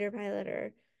a fighter pilot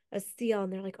or a SEAL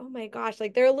and they're like oh my gosh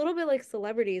like they're a little bit like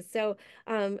celebrities so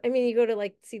I mean you go to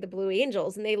like see the Blue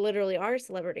Angels and they literally are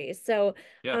celebrities so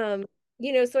Yeah. um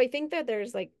so I think that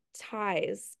there's like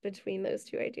ties between those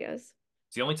two ideas.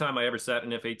 It's the only time I ever sat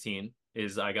in F-18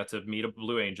 is I got to meet a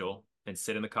Blue Angel and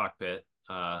sit in the cockpit.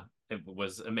 It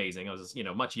was amazing. I was,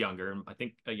 much younger. I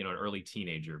think, an early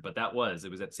teenager, but it was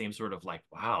that same sort of like,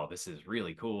 wow, this is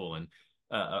really cool. And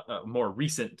a more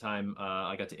recent time,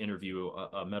 I got to interview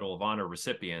a Medal of Honor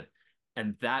recipient,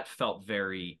 and that felt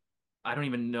I don't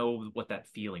even know what that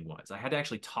feeling was. I had to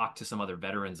actually talk to some other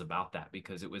veterans about that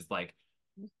because it was like,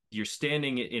 you're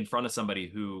standing in front of somebody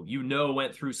who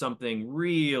went through something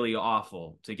really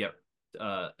awful to get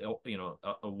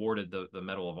awarded the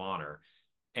Medal of Honor,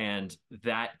 and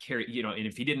that carry and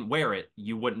if he didn't wear it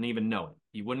you wouldn't even know it,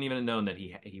 you wouldn't even have known that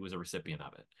he was a recipient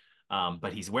of it.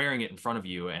 But he's wearing it in front of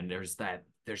you and there's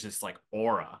this like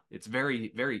aura. It's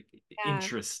very very Yeah.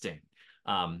 interesting.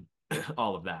 um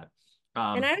all of that.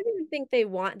 And um I don't even think they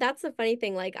want, that's the funny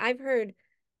thing. Like I've heard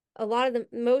a lot of the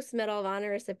most Medal of Honor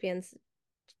recipients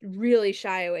really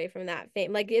shy away from that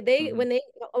fame. Like mhm,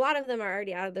 a lot of them are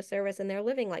already out of the service and they're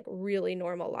living like really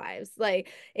normal lives,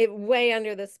 like it way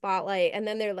under the spotlight. And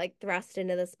then they're like thrust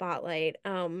into the spotlight.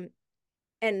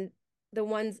 And the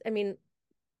ones, I mean,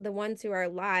 the ones who are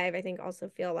alive, I think also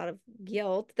feel a lot of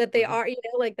guilt that they mhm. are,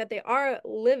 like that they are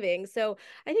living. So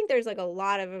I think there's like a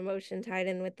lot of emotion tied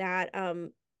in with that.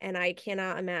 And I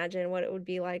cannot imagine what it would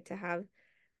be like to have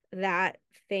that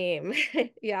fame,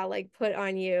 yeah, like put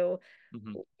on you,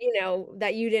 Mhm.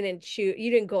 that you didn't choose,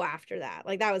 you didn't go after that.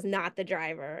 Like that was not the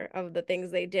driver of the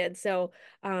things they did. So,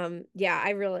 yeah,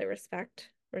 I really respect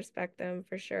them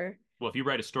for sure. Well, if you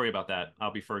write a story about that,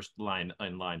 I'll be first line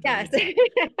in line to Yes. read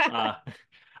that.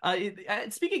 Uh,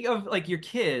 Speaking of like your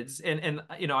kids, and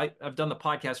I've done the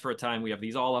podcast for a time. We have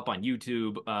these all up on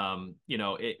YouTube.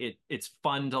 It's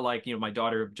fun to like my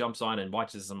daughter jumps on and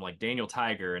watches some like Daniel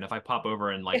Tiger, and if I pop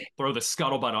over and like throw the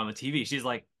scuttlebutt on the TV, she's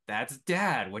like, "That's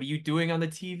Dad. What are you doing on the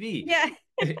TV?" Yeah.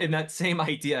 And that same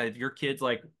idea, if your kids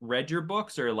like read your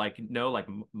books or like like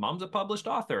mom's a published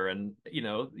author, and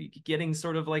getting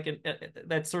sort of like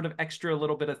that sort of extra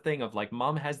little bit of thing of like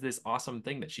mom has this awesome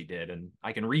thing that she did and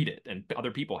I can read it and other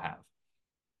people have.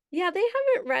 Yeah, they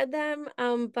haven't read them,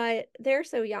 but they're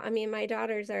so young. I mean, my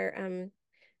daughters are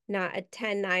not a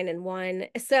 10, 9, and 1.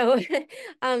 So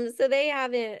so they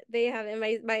haven't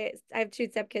I have two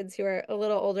stepkids who are a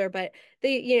little older, but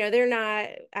they're not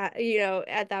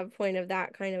at that point of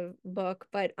that kind of book.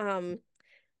 But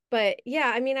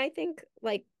yeah, I mean, I think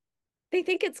like they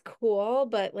think it's cool,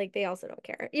 but like they also don't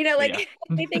care. Like Yeah.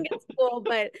 they think it's cool,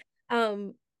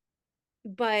 um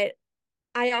but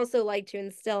I also like to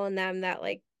instill in them that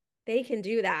like they can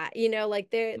do that, like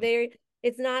they're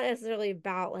it's not necessarily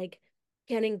about like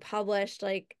getting published,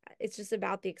 like it's just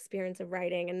about the experience of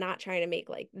writing and not trying to make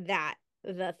like that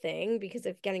the thing, because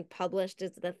if getting published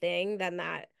is the thing, then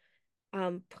that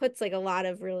puts like a lot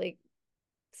of really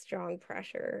strong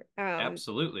pressure.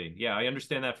 Absolutely. Yeah, I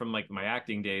understand that from like my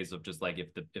acting days of just like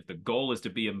if the goal is to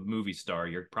be a movie star,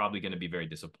 you're probably going to be very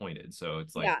disappointed. So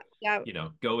it's like, Yeah, yeah,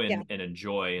 go yeah, in and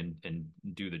enjoy and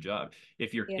do the job.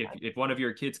 yeah. If one of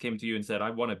your kids came to you and said, "I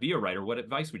want to be a writer," what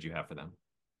advice would you have for them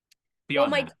Well,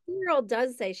 beyond my that? 2-year-old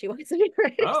does say she wants to be a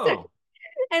writer. Oh,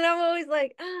 And I'm always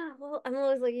like, well, I'm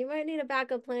always like, you might need a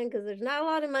backup plan because there's not a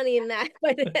lot of money in that.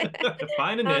 But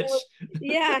find a um, niche.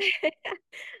 yeah.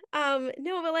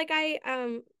 No, but like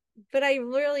but I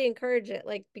really encourage it,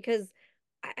 like, because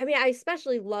I mean, I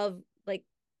especially love like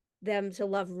them to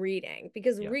love reading,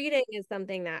 because Yeah. reading is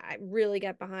something that I really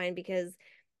get behind, because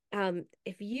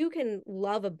if you can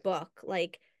love a book,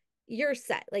 like you're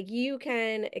set. Like you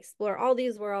can explore all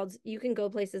these worlds, you can go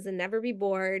places and never be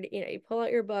bored. You pull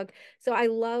out your book. So I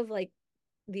love like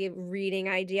the reading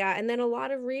idea. And then a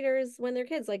lot of readers, when they're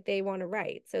kids, like they want to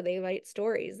write. So they write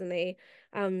stories, and they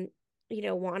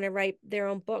want to write their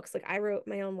own books. Like I wrote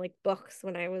my own like books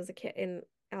when I was a kid in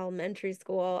elementary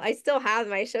school. I still have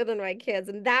them. I show them to my kids,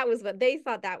 and that was what they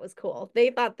thought, that was cool. They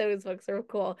thought those books were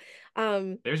cool.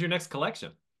 Um There's your next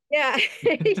collection. yeah,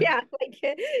 yeah,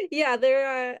 like yeah,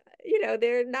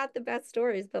 they're not the best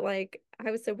stories, but like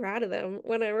I was so proud of them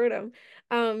when I wrote them.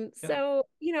 Yeah. So,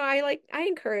 I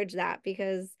encourage that,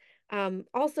 because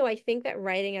also I think that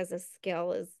writing as a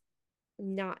skill is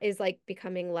like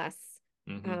becoming less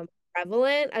Hmm.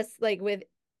 prevalent, as like with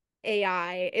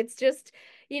AI. It's just,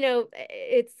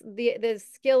 it's the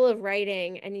skill of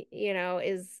writing, and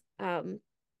is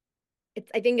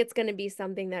I think it's going to be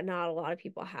something that not a lot of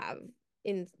people have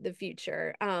in the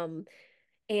future.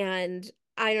 And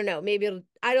I don't know,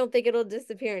 I don't think it'll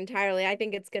disappear entirely. I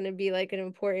think it's going to be like an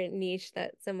important niche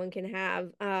that someone can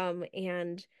have.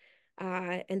 And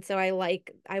so I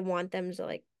want them to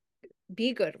like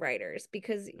be good writers,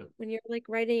 because Yeah. when you're like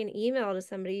writing an email to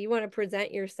somebody, you want to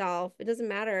present yourself. It doesn't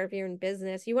matter if you're in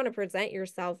business, you want to present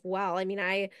yourself well. I mean,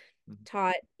 I Mhm.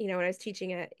 taught, when I was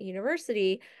teaching at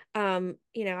university, I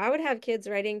would have kids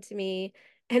writing to me,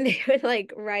 and they would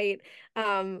like write,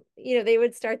 they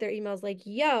would start their emails like,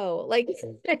 yo, like,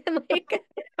 and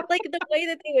like the way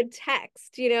that they would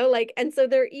text, like, and so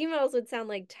their emails would sound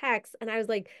like text. And I was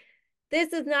like,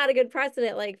 this is not a good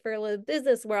precedent, like for the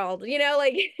business world,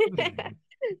 like,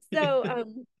 so,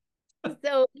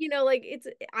 like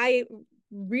I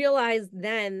realized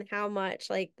then how much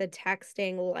like the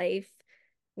texting life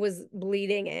was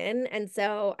bleeding in. And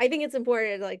so I think it's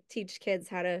important to like teach kids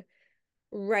how to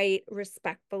write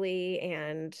respectfully,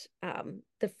 and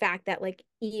the fact that like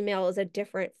email is a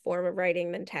different form of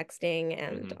writing than texting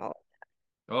and Hmm. all.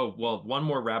 Oh, well, one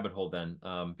more rabbit hole then,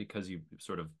 because you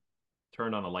sort of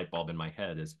turned on a light bulb in my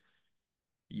head is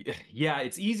yeah,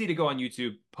 it's easy to go on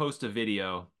YouTube, post a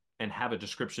video, and have a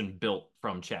description built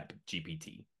from Chat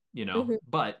GPT, Mhm.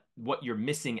 But what you're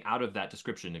missing out of that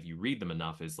description, if you read them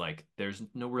enough, is like there's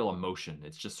no real emotion.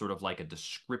 It's just sort of like a Yes.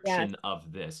 description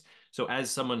of this. So,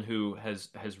 as someone who has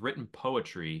written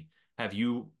poetry, have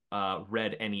you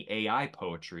read any AI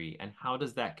poetry, and how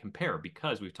does that compare?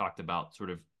 Because we've talked about sort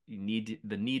of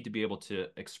the need to be able to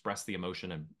express the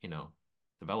emotion and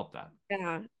develop that.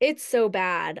 Yeah, it's so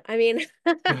bad. I mean,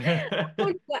 the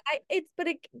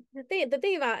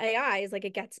thing about AI is like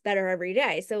it gets better every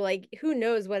day. So like who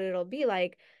knows what it'll be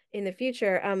like in the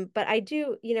future. But I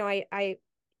do, I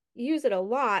use it a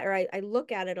lot, or I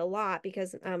look at it a lot,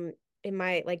 because in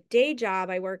my like day job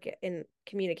I work in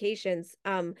communications.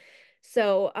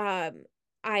 So I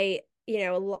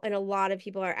and a lot of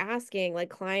people are asking, like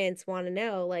clients want to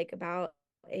know like about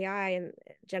AI and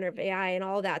generative AI and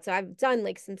all that. So I've done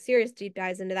like some serious deep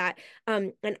dives into that.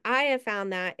 And I have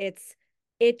found that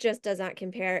it just does not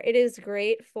compare. It is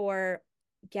great for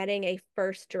getting a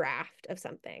first draft of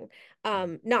something.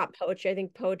 Not poetry. I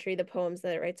think poetry, the poems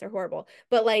that it writes are horrible.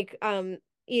 But like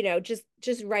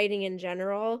just writing in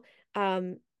general,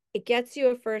 it gets you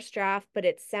a first draft, but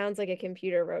it sounds like a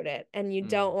computer wrote it, and you Mm.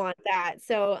 don't want that.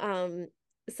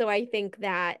 So I think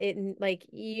that it like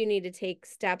you need to take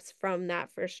steps from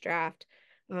that first draft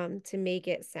to make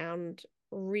it sound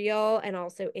real and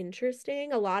also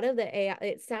interesting. A lot of the AI,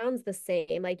 it sounds the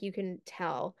same, like you can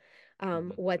tell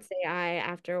Mhm. what's AI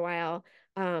after a while.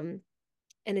 Um,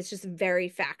 and it's just very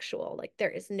factual. Like there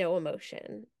is no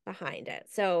emotion behind it.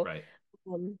 So, Right.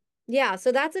 um, yeah,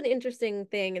 so that's an interesting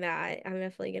thing that I'm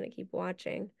definitely gonna keep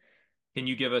watching. Can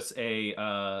you give us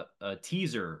a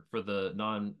teaser for the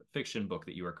nonfiction book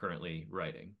that you are currently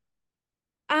writing?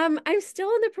 I'm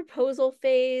still in the proposal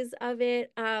phase of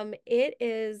it.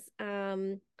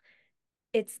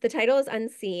 It's the title is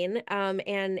Unseen,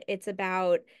 and it's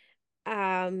about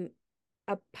um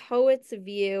a poet's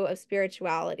view of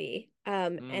spirituality,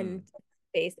 and Mm.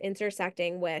 space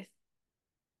intersecting with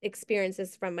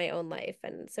experiences from my own life.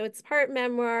 And so it's part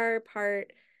memoir,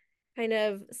 part kind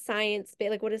of science,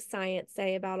 like what does science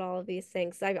say about all of these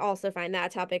things? I also find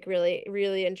that topic really,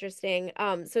 really interesting.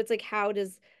 So it's like how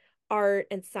does art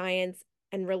and science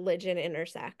and religion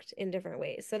intersect in different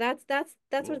ways? So that's what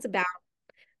it's Cool. about.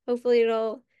 Hopefully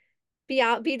it'll be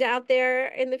out there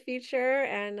in the future,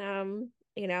 and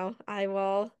I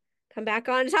will come back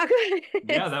on and talk about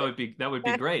Yeah, it. that would be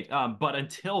Yeah. great. But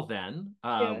until then,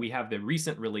 Yeah. we have the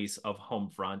recent release of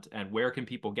Homefront, and where can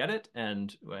people get it?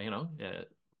 And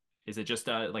is it just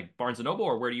like Barnes and Noble,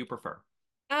 or where do you prefer?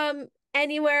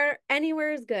 Anywhere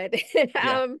is good.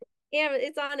 Yeah, Yeah,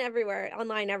 it's on everywhere,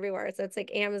 online everywhere. So it's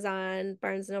like Amazon,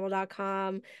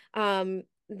 BarnesandNoble.com.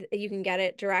 You can get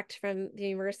it direct from the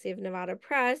University of Nevada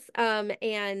Press,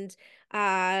 and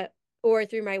uh, or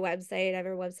through my website. I have a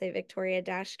website,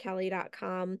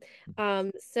 victoria-kelly.com.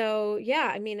 So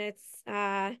yeah, I mean it's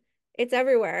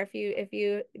everywhere. If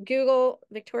you Google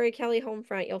Victoria Kelly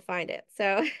Homefront, you'll find it.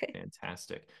 So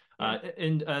fantastic. yeah.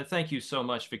 And thank you so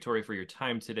much, Victoria, for your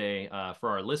time today. For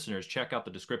our listeners, check out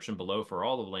the description below for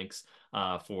all the links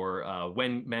for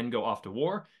When Men Go Off to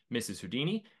War, Mrs.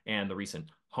 Houdini, and the recent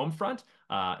Homefront.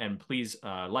 And please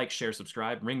like, share,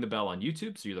 subscribe, ring the bell on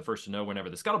YouTube so you're the first to know whenever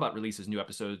the Scuttlebutt releases new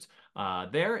episodes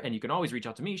there. And you can always reach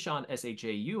out to me, Sean,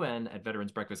 Shaun, at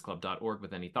veteransbreakfastclub.org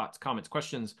with any thoughts, comments,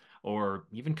 questions, or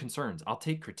even concerns. I'll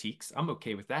take critiques. I'm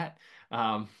okay with that.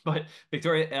 But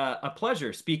Victoria, a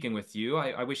pleasure speaking with you.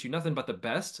 I wish you nothing but the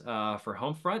best for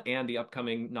Homefront and the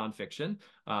upcoming nonfiction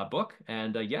book.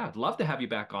 And yeah, I'd love to have you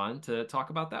back on to talk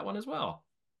about that one as well.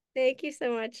 Thank you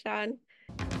so much, Sean.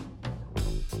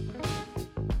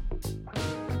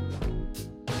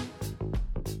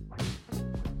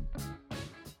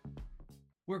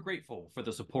 We're grateful for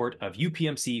the support of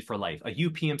UPMC for Life, a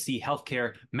UPMC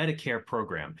healthcare Medicare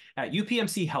program. At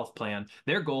UPMC Health Plan,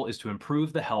 their goal is to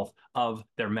improve the health of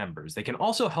their members. They can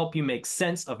also help you make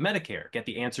sense of Medicare, get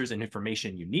the answers and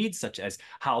information you need, such as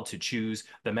how to choose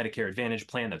the Medicare Advantage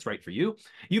plan that's right for you.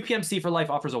 UPMC for Life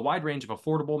offers a wide range of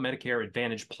affordable Medicare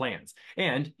Advantage plans,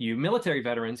 and you military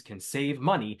veterans can save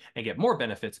money and get more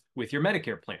benefits with your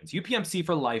Medicare plans. UPMC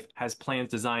for Life has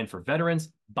plans designed for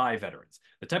veterans by veterans.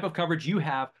 The type of coverage you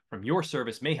have from your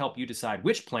service may help you decide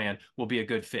which plan will be a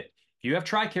good fit. If you have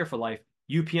TRICARE for Life,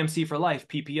 UPMC for Life,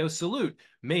 PPO Salute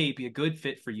may be a good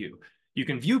fit for you. You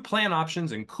can view plan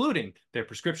options, including their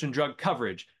prescription drug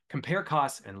coverage, compare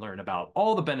costs, and learn about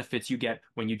all the benefits you get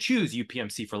when you choose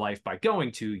UPMC for Life by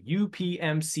going to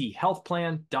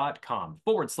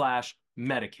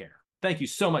upmchealthplan.com/Medicare. Thank you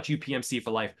so much, UPMC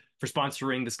for Life, for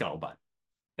sponsoring the Scuttlebutt.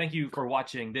 Thank you for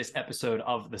watching this episode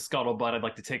of The Scuttlebutt. I'd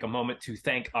like to take a moment to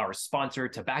thank our sponsor,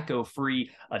 Tobacco Free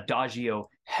Adagio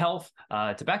Health.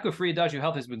 Tobacco Free Adagio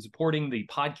Health has been supporting the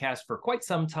podcast for quite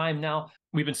some time now.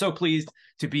 We've been so pleased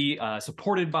to be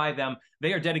supported by them.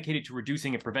 They are dedicated to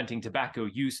reducing and preventing tobacco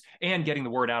use and getting the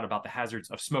word out about the hazards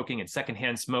of smoking and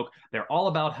secondhand smoke. They're all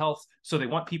about health, so they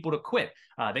want people to quit.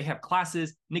 They have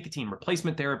classes, nicotine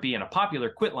replacement therapy, and a popular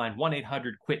quit line,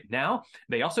 1-800-QUIT-NOW.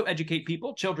 They also educate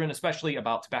people, children especially,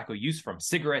 about tobacco use from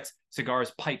cigarettes,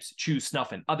 cigars, pipes, chew,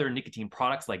 snuff, and other nicotine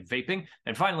products like vaping.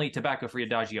 And finally, Tobacco Free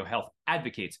Adagio Health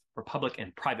advocates for public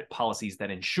and private policies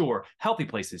that ensure healthy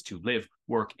places to live,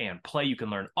 work, and play. You can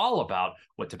learn all about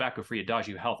what Tobacco Free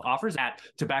Adagio Health offers at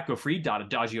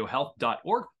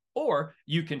tobaccofree.adagiohealth.org. Or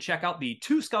you can check out the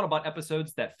 2 Scuttlebutt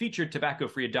episodes that featured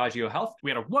Tobacco-Free Adagio Health. We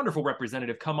had a wonderful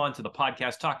representative come on to the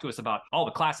podcast, talk to us about all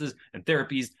the classes and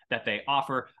therapies that they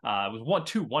offer. It was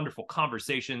 2 wonderful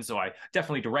conversations, so I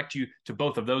definitely direct you to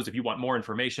both of those if you want more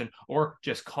information, or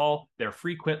just call their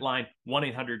free quit line,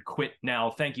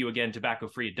 1-800-QUIT-NOW. Thank you again,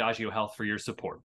 Tobacco-Free Adagio Health, for your support.